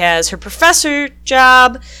that she has her professor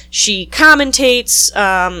job. She commentates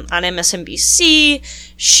on MSNBC.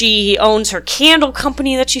 She owns her candle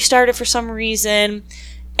company that she started for some reason.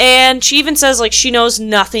 And she even says, like, she knows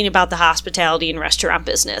nothing about the hospitality and restaurant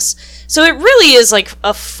business. So it really is, like,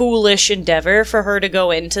 a foolish endeavor for her to go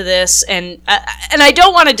into this. And I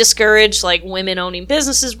don't want to discourage, like, women owning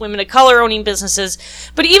businesses, women of color owning businesses.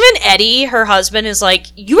 But even Eddie, her husband, is like,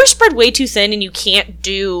 you are spread way too thin and you can't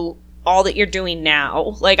do all that you're doing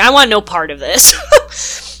now. Like, I want no part of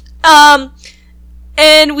this.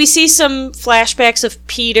 And we see some flashbacks of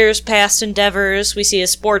Peter's past endeavors. We see a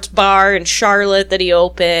sports bar in Charlotte that he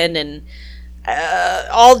opened, and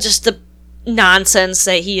all just the nonsense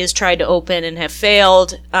that he has tried to open and have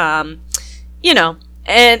failed. And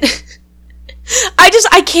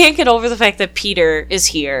I can't get over the fact that Peter is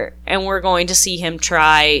here, and we're going to see him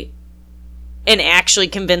try and actually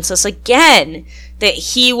convince us again that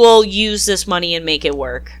he will use this money and make it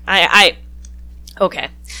work. Okay.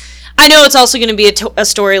 I know it's also going to be a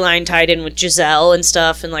storyline tied in with Giselle and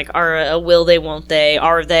stuff, and like, will they, won't they,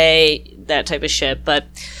 are they, that type of shit. But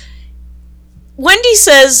Wendy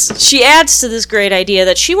says, she adds to this great idea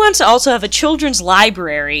that she wants to also have a children's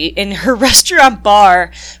library in her restaurant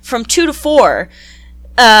bar from 2 to 4.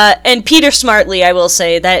 And Peter smartly, I will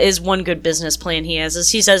say, that is one good business plan he has,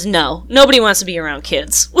 is he says, no, nobody wants to be around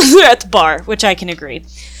kids when they're at the bar, which I can agree.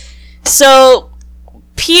 So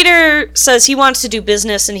Peter says he wants to do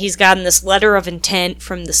business, and he's gotten this letter of intent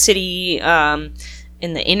from the city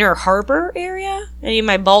in the Inner Harbor area. In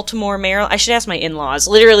my Baltimore, Maryland. I should ask my in-laws.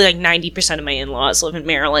 Literally, like 90% of my in-laws live in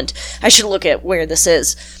Maryland. I should look at where this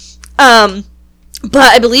is. But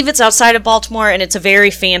I believe it's outside of Baltimore, and it's a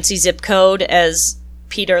very fancy zip code, as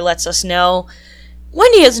Peter lets us know.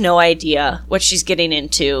 Wendy has no idea what she's getting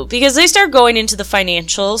into, because they start going into the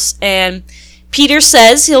financials, and Peter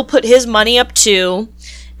says he'll put his money up too.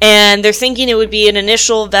 And they're thinking it would be an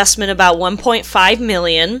initial investment about $1.5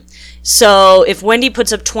 million. So if Wendy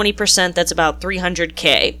puts up 20%, that's about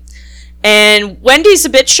 $300K. And Wendy's a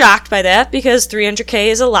bit shocked by that, because $300K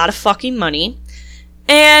is a lot of fucking money.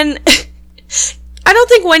 And I don't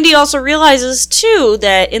think Wendy also realizes, too,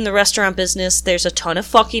 that in the restaurant business, there's a ton of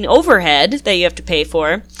fucking overhead that you have to pay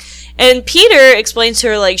for. And Peter explains to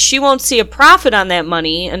her, like, she won't see a profit on that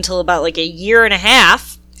money until about, like, a year and a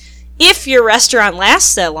half. If your restaurant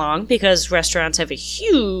lasts that long, because restaurants have a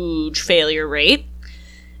huge failure rate.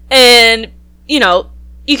 And,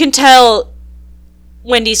 you can tell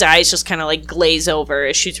Wendy's eyes just kind of like glaze over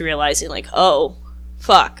as she's realizing, like, oh,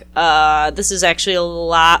 fuck, this is actually a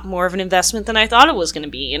lot more of an investment than I thought it was going to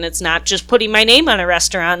be. And it's not just putting my name on a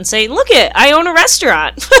restaurant and saying, look I own a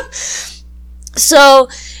restaurant. So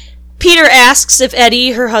Peter asks if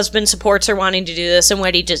Eddie, her husband, supports her wanting to do this, and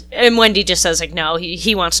Wendy just says, like, no,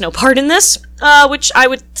 he wants no part in this, which I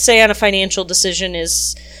would say on a financial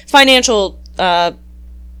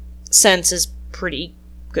sense is pretty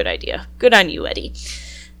good idea. Good on you, Eddie.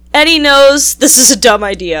 Eddie knows this is a dumb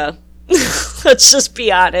idea. Let's just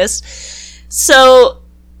be honest. So,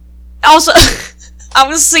 also, I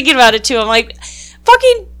was thinking about it too. I'm like,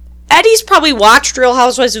 fucking Eddie's probably watched Real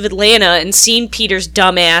Housewives of Atlanta and seen Peter's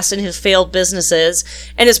dumbass and his failed businesses,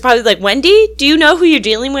 and is probably like, Wendy, do you know who you're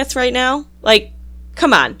dealing with right now? Like,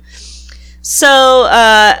 come on. So,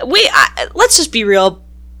 let's just be real.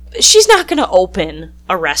 She's not going to open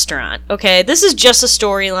a restaurant, okay? This is just a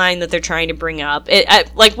storyline that they're trying to bring up.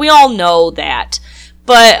 Like, we all know that.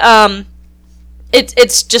 But,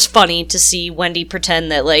 it's just funny to see Wendy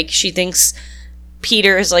pretend that, like, she thinks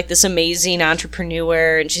Peter is, like, this amazing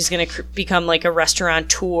entrepreneur, and she's going to become, like, a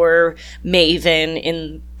restaurateur maven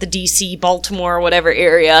in the DC, Baltimore, whatever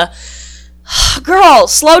area. Girl,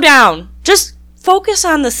 slow down. Just focus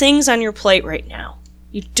on the things on your plate right now.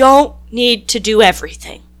 You don't need to do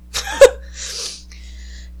everything.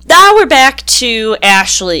 Now we're back to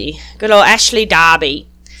Ashley. Good old Ashley Darby.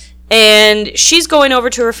 And she's going over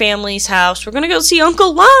to her family's house. We're going to go see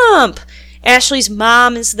Uncle Lump. Ashley's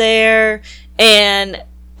mom is there. And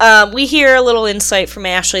we hear a little insight from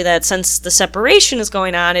Ashley that since the separation is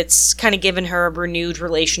going on, it's kind of given her a renewed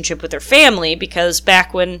relationship with her family, because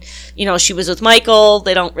back when, she was with Michael,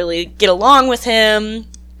 they don't really get along with him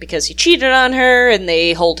because he cheated on her and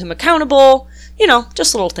they hold him accountable,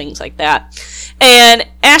 just little things like that. And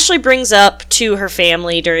Ashley brings up to her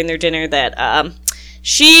family during their dinner that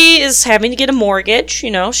she is having to get a mortgage.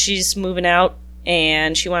 She's moving out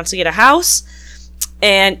and she wants to get a house,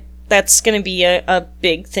 and that's going to be a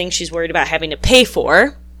big thing she's worried about having to pay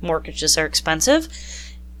for. Mortgages are expensive.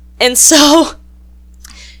 And so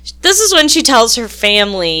this is when she tells her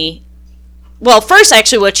family, well, first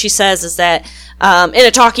actually what she says is that in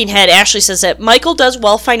a talking head, Ashley says that Michael does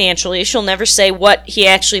well financially. She'll never say what he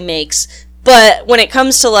actually makes. But when it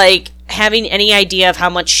comes to like having any idea of how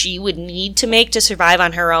much she would need to make to survive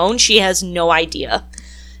on her own, she has no idea.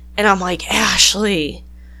 And I'm like, Ashley,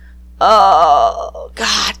 oh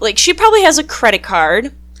God. Like, she probably has a credit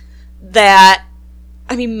card that,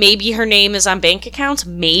 maybe her name is on bank accounts,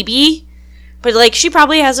 maybe. But like, she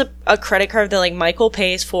probably has a credit card that like Michael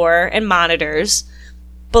pays for and monitors.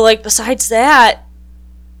 But like, besides that,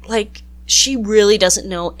 like, she really doesn't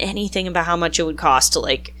know anything about how much it would cost to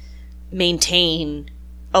like maintain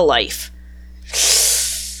a life.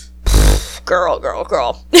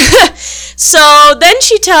 Girl. So then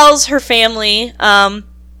she tells her family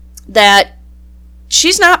that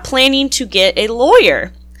she's not planning to get a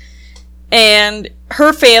lawyer. And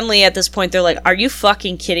her family at this point, they're like, are you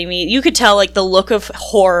fucking kidding me? You could tell like the look of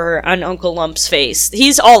horror on Uncle Lump's face.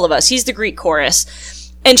 He's all of us. He's the Greek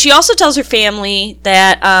chorus. And she also tells her family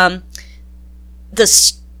that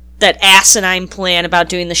that asinine plan about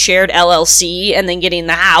doing the shared LLC and then getting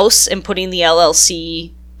the house and putting the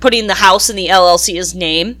house in the LLC's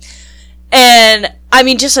name. And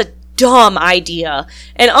just a dumb idea.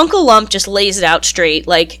 And Uncle Lump just lays it out straight.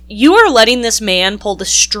 Like, you are letting this man pull the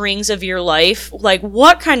strings of your life. Like,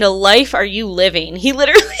 what kind of life are you living? He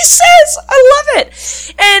literally says, I love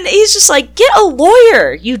it. And he's just like, get a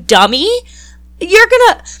lawyer, you dummy. You're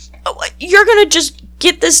gonna just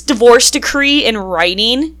get this divorce decree in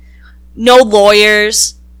writing. No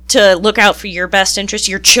lawyers to look out for your best interest,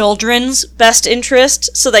 your children's best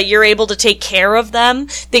interest, so that you're able to take care of them,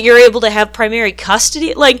 that you're able to have primary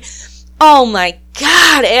custody. Like, oh my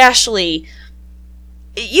God, Ashley.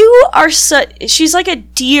 You are she's like a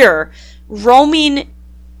deer roaming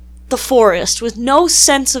the forest with no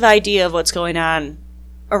sense of idea of what's going on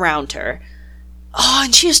around her. Oh,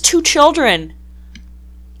 and she has 2 children.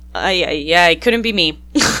 It couldn't be me.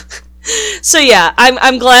 So yeah,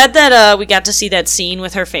 I'm glad that we got to see that scene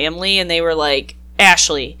with her family, and they were like,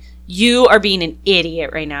 Ashley, you are being an idiot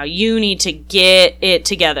right now. You need to get it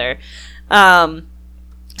together.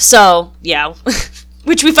 So yeah,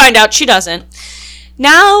 which we find out she doesn't.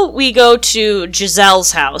 Now we go to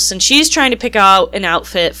Giselle's house, and she's trying to pick out an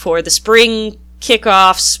outfit for the spring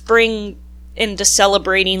kickoff, spring into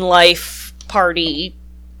celebrating life party,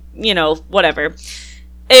 whatever.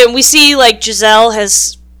 And we see like Giselle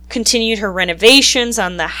has continued her renovations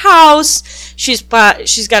on the house. She's got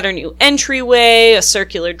her new entryway, a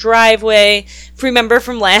circular driveway. If you remember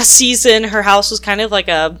from last season, her house was kind of like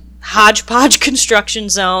a hodgepodge construction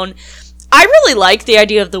zone. I really like the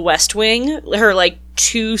idea of the West Wing, her like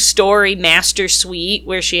 2-story master suite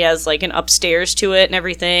where she has like an upstairs to it and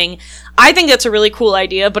everything. I think that's a really cool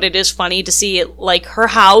idea, but it is funny to see it, like, her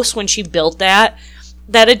house when she built that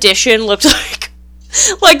addition looked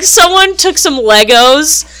like someone took some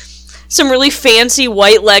Legos, some really fancy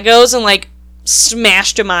white Legos, and like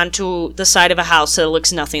smashed them onto the side of a house that it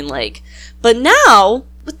looks nothing like. But now,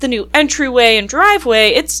 with the new entryway and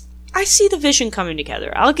driveway, I see the vision coming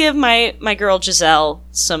together. I'll give my girl Giselle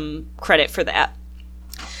some credit for that.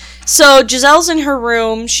 So Giselle's in her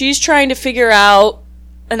room. She's trying to figure out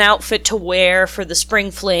an outfit to wear for the spring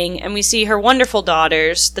fling, and we see her wonderful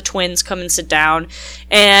daughters, the twins, come and sit down,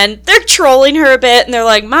 and they're trolling her a bit, and they're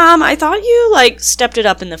like, Mom, I thought you like stepped it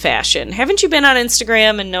up in the fashion. Haven't you been on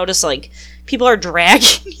Instagram and noticed like people are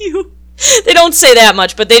dragging you? They don't say that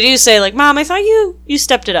much, but they do say like, Mom, I thought you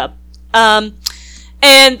stepped it up. And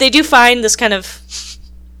they do find this kind of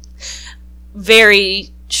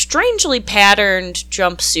very strangely patterned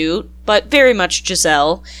jumpsuit, but very much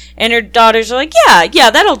Giselle. And her daughters are like, yeah,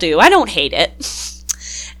 that'll do. I don't hate it.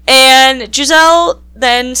 And Giselle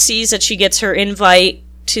then sees that she gets her invite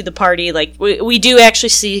to the party. Like, we do actually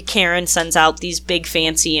see Karen sends out these big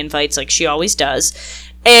fancy invites like she always does.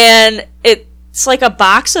 And it's like a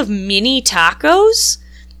box of mini tacos.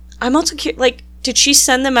 I'm also curious, like, did she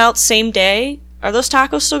send them out same day? Are those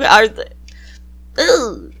tacos still good?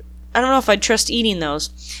 I don't know if I'd trust eating those.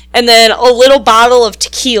 And then a little bottle of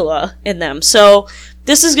tequila in them. So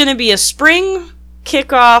This is going to be a spring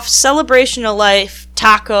kickoff, celebration of life,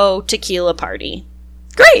 taco, tequila party.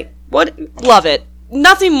 Great. Love it.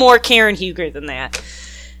 Nothing more Karen Huger than that.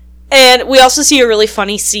 And we also see a really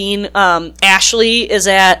funny scene. Ashley is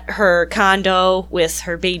at her condo with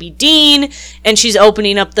her baby Dean, and she's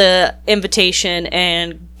opening up the invitation,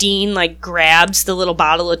 and Dean, like, grabs the little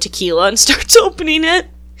bottle of tequila and starts opening it.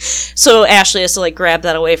 So Ashley has to, like, grab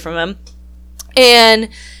that away from him. And,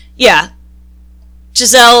 yeah,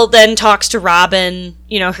 Giselle then talks to Robin.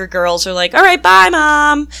 You know, her girls are like, all right, bye,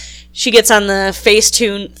 Mom. She gets on the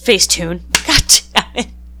FaceTime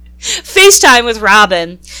with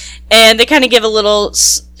Robin. And they kind of give a little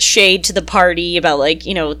shade to the party about, like,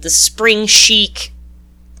 you know, the spring chic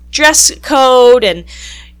dress code. And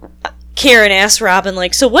Karen asks Robin,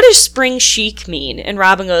 like, so what does spring chic mean? And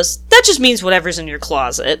Robin goes, that just means whatever's in your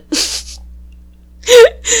closet.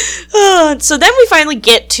 So then we finally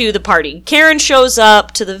get to the party. Karen shows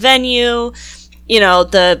up to the venue. You know,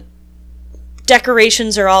 the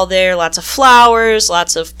decorations are all there. Lots of flowers,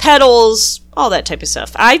 lots of petals, all that type of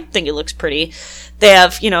stuff. I think it looks pretty. They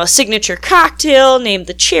have, you know, a signature cocktail named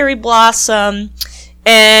the Cherry Blossom.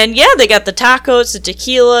 And, yeah, they got the tacos, the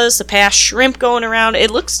tequilas, the past shrimp going around.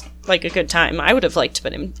 It looks like a good time. I would have liked to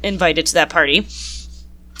be invited to that party.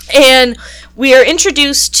 And we are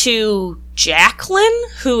introduced to Jacqueline,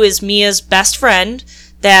 who is Mia's best friend,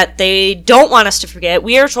 that they don't want us to forget.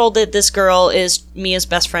 We are told that this girl is Mia's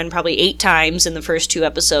best friend probably 8 times in the first 2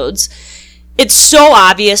 episodes. It's so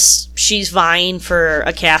obvious she's vying for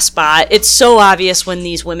a cast spot. It's so obvious when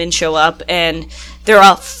these women show up, and they're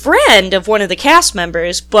a friend of one of the cast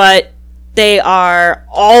members, but they are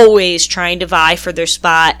always trying to vie for their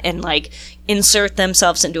spot and, like, insert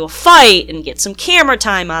themselves into a fight and get some camera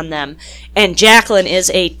time on them. And Jacqueline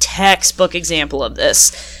is a textbook example of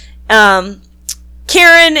this.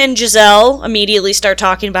 Karen and Giselle immediately start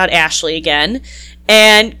talking about Ashley again.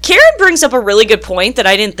 And Karen brings up a really good point that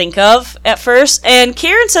I didn't think of at first. And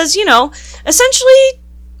Karen says, you know, essentially,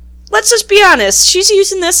 let's just be honest. She's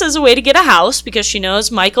using this as a way to get a house because she knows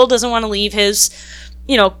Michael doesn't want to leave his,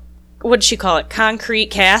 you know, what did she call it? Concrete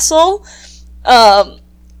castle.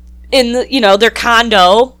 In the, you know, their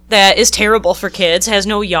condo that is terrible for kids, has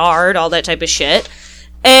no yard, all that type of shit.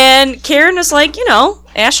 And Karen is like, you know,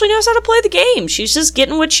 Ashley knows how to play the game. She's just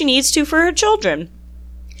getting what she needs to for her children.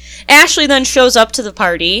 Ashley then shows up to the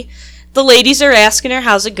party. The ladies are asking her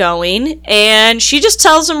how's it going, and she just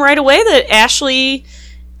tells them right away that Ashley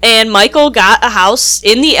and Michael got a house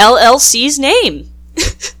in the LLC's name.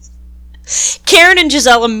 Karen and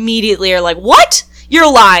Giselle immediately are like, what? You're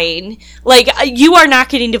lying. Like, you are not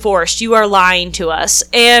getting divorced. You are lying to us.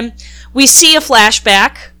 And we see a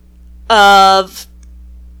flashback of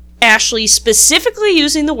Ashley specifically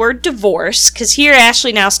using the word divorce, because here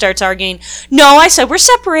Ashley now starts arguing, no, I said we're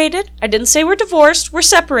separated. I didn't say we're divorced. We're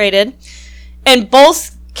separated. And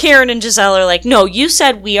both Karen and Giselle are like, no, you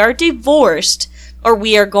said we are divorced, or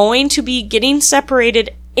we are going to be getting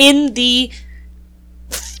separated in the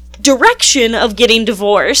direction of getting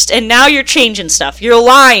divorced, and now you're changing stuff. You're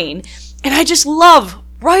lying. And I just love,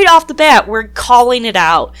 right off the bat, we're calling it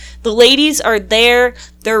out. The ladies are there.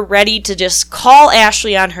 They're ready to just call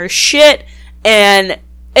Ashley on her shit, and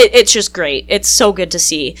it's just great. It's so good to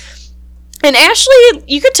see. And Ashley,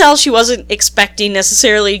 you could tell she wasn't expecting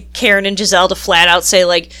necessarily Karen and Giselle to flat out say,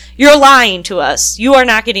 like, you're lying to us. You are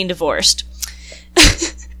not getting divorced.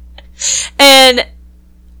 And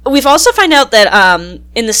we've also found out that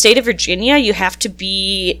in the state of Virginia, you have to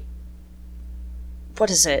be,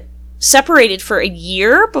 separated for a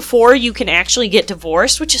year before you can actually get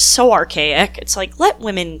divorced, which is so archaic. It's like, let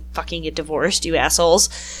women fucking get divorced, you assholes.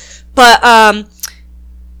 But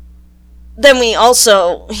then we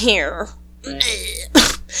also hear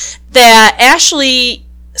that Ashley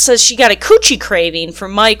says she got a coochie craving for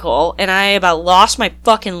Michael, and I about lost my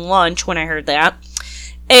fucking lunch when I heard that.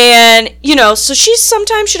 And, you know, so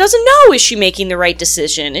sometimes she doesn't know, is she making the right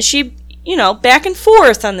decision? Is she, you know, back and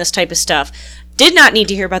forth on this type of stuff? Did not need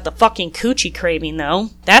to hear about the fucking coochie craving, though.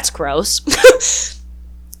 That's gross.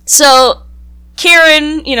 So,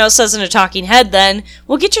 Karen, you know, says in a talking head then,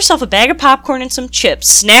 well, get yourself a bag of popcorn and some chips.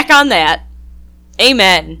 Snack on that.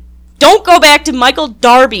 Amen. Don't go back to Michael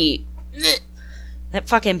Darby. That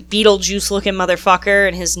fucking Beetlejuice-looking motherfucker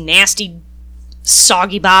and his nasty,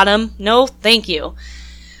 soggy bottom. No, thank you.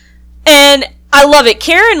 And I love it.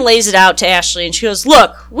 Karen lays it out to Ashley, and she goes,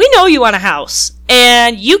 look, we know you want a house,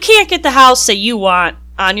 and you can't get the house that you want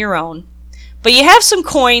on your own, but you have some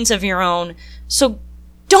coins of your own, so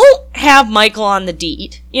don't have Michael on the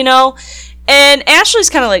deed, you know? And Ashley's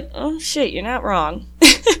kind of like, oh, shit, you're not wrong.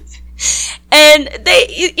 And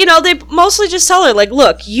they mostly just tell her, like,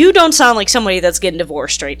 look, you don't sound like somebody that's getting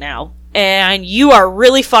divorced right now. And you are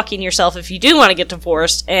really fucking yourself if you do want to get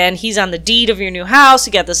divorced. And he's on the deed of your new house.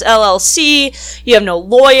 You got this LLC. You have no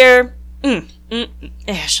lawyer.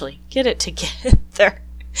 Ashley, get it together.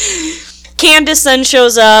 Candace then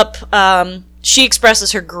shows up. She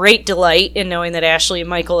expresses her great delight in knowing that Ashley and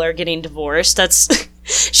Michael are getting divorced.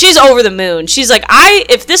 She's over the moon. She's like,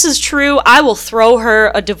 if this is true, I will throw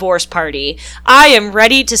her a divorce party. I am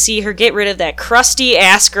ready to see her get rid of that crusty,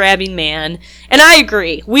 ass-grabbing man. And I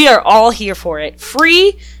agree. We are all here for it.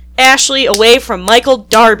 Free Ashley away from Michael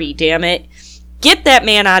Darby, damn it. Get that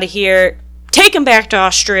man out of here. Take him back to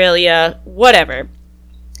Australia. Whatever.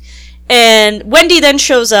 And Wendy then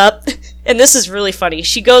shows up. And this is really funny.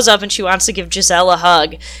 She goes up and she wants to give Giselle a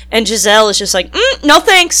hug. And Giselle is just like, no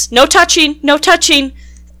thanks. No touching. No touching.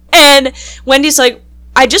 And Wendy's like,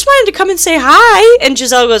 I just wanted to come and say hi. And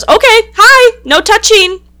Giselle goes, okay, hi. No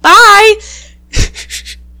touching. Bye.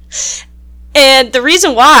 And the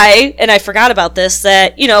reason why, and I forgot about this,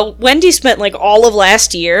 that, Wendy spent like all of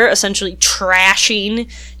last year essentially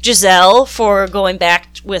trashing Giselle for going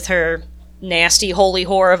back with her nasty holy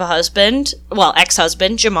whore of a husband, well,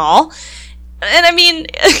 ex-husband, Jamal. And I mean,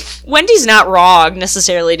 Wendy's not wrong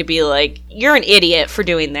necessarily to be like, you're an idiot for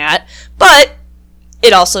doing that, but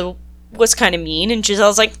it also was kind of mean, and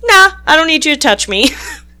Giselle's like, nah, I don't need you to touch me.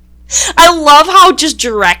 I love how just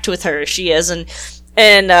direct with her she is,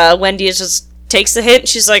 and Wendy just takes the hint, and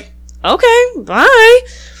she's like, okay, bye.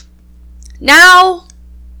 Now,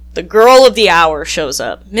 the girl of the hour shows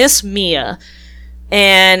up, Miss Mia,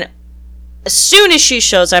 and as soon as she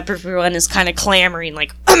shows up, everyone is kind of clamoring,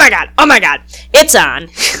 like, oh my god, it's on.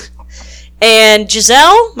 And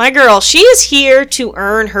Giselle, my girl, she is here to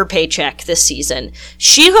earn her paycheck this season.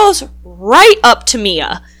 She goes right up to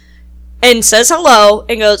Mia and says hello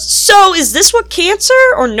and goes, so is this what cancer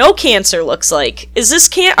or no cancer looks like?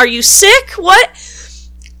 Are you sick? What?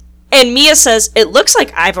 And Mia says, it looks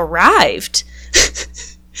like I've arrived.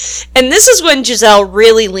 And this is when Giselle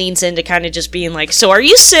really leans into kind of just being like, so are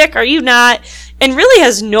you sick? Are you not? And really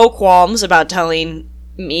has no qualms about telling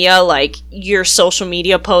Mia, like, your social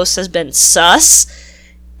media post has been sus.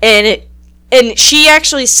 And she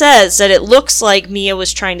actually says that it looks like Mia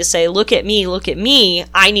was trying to say, look at me,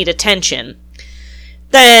 I need attention.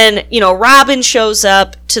 Then, Robin shows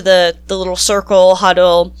up to the little circle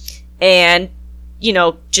huddle, and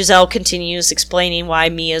Giselle continues explaining why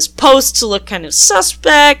Mia's posts look kind of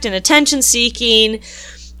suspect and attention-seeking.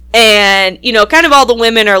 And, kind of all the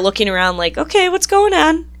women are looking around like, okay, what's going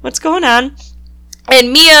on?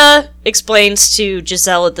 And Mia explains to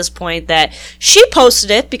Giselle at this point that she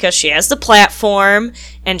posted it because she has the platform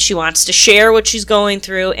and she wants to share what she's going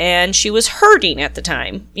through, and she was hurting at the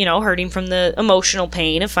time, hurting from the emotional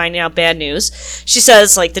pain of finding out bad news. She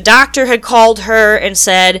says, like, the doctor had called her and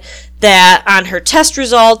said that on her test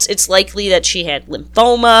results, it's likely that she had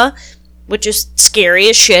lymphoma, which is scary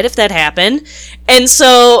as shit if that happened. And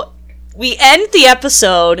so we end the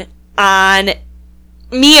episode on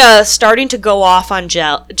Mia starting to go off on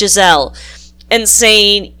Giselle and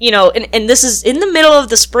saying, and this is in the middle of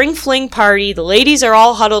the spring fling party. The ladies are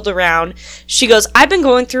all huddled around. She goes, I've been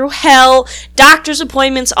going through hell, doctor's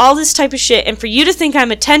appointments, all this type of shit. And for you to think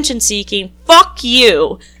I'm attention seeking, fuck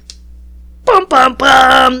you. Bum, bum,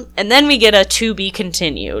 bum. And then we get a to be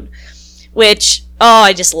continued, which,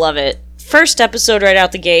 I just love it. First episode right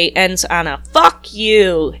out the gate ends on a fuck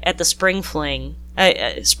you at the spring fling.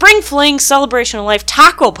 Spring fling celebration of life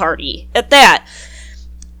taco party at that.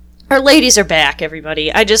 Our ladies are back,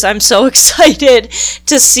 everybody. I'm so excited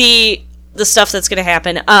to see the stuff that's going to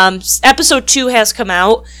happen. Episode 2 has come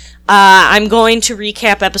out. I'm going to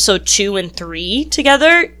recap episode 2 and 3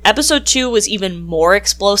 together. Episode 2 was even more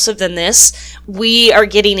explosive than this. We are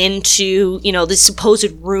getting into, the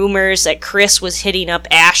supposed rumors that Chris was hitting up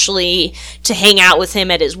Ashley to hang out with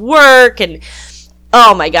him at his work, and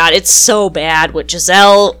oh my god, it's so bad what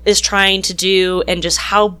Giselle is trying to do and just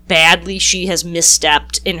how badly she has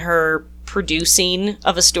misstepped in her producing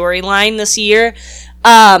of a storyline this year.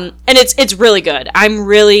 And it's really good.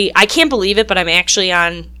 I can't believe it, but I'm actually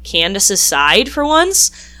on Candace's side for once.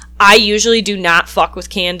 I usually do not fuck with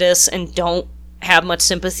Candace and don't have much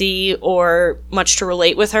sympathy or much to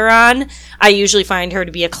relate with her on. I usually find her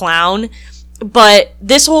to be a clown. But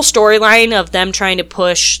this whole storyline of them trying to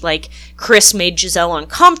push, like, Chris made Giselle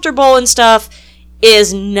uncomfortable and stuff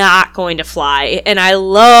is not going to fly. And I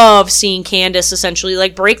love seeing Candace essentially,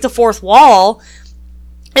 like, break the fourth wall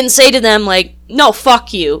and say to them, like, no,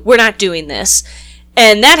 fuck you. We're not doing this.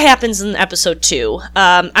 And that happens in episode 2.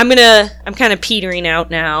 I'm kind of petering out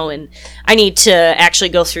now, and I need to actually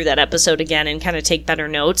go through that episode again and kind of take better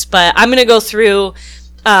notes. But I'm going to go through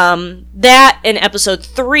that in episode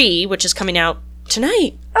 3, which is coming out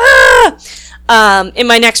tonight. In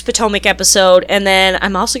my next Potomac episode. And then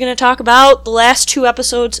I'm also going to talk about the last 2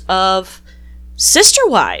 episodes of Sister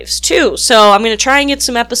Wives, too. So I'm going to try and get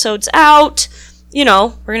some episodes out. You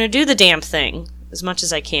know, we're going to do the damn thing as much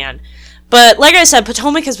as I can. But like I said,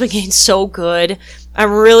 Potomac has been getting so good.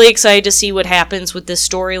 I'm really excited to see what happens with this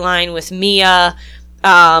storyline with Mia.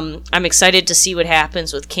 I'm excited to see what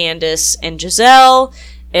happens with Candace and Giselle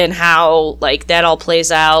and how, like, that all plays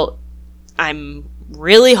out. I'm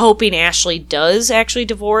really hoping Ashley does actually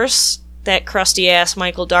divorce that crusty-ass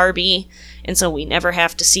Michael Darby, and so we never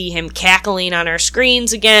have to see him cackling on our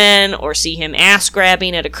screens again, or see him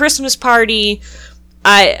ass-grabbing at a Christmas party.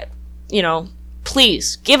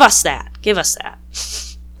 Please, give us that. Give us that.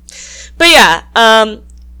 But yeah,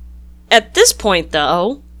 at this point,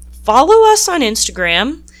 though, follow us on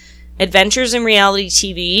Instagram, Adventures in Reality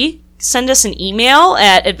TV. Send us an email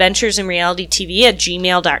at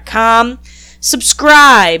adventuresinrealitytv@gmail.com.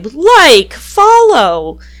 Subscribe, like,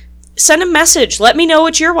 follow, send a message. Let me know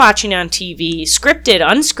what you're watching on TV, scripted,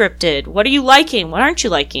 unscripted. What are you liking? What aren't you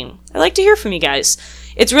liking? I like to hear from you guys.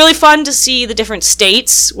 It's really fun to see the different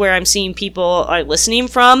states where I'm seeing people are listening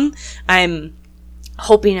from. I'm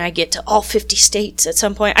hoping I get to all 50 states at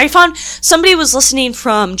some point. I found somebody was listening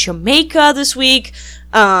from Jamaica this week.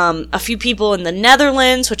 A few people in the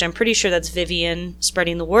Netherlands, which I'm pretty sure that's Vivian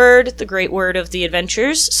spreading the word, the great word of the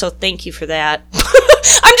adventures. So thank you for that.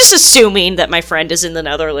 I'm just assuming that my friend is in the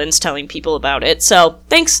Netherlands telling people about it. So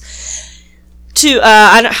thanks to,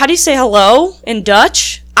 how do you say hello in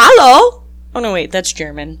Dutch? Hallo? Oh no, wait, that's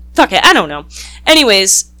German. Fuck it, I don't know.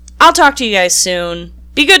 Anyways, I'll talk to you guys soon.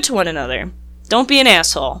 Be good to one another. Don't be an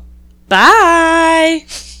asshole. Bye!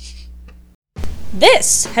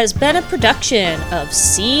 This has been a production of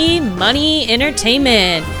C Money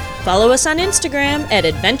Entertainment. Follow us on Instagram at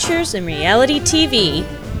Adventures in Reality TV.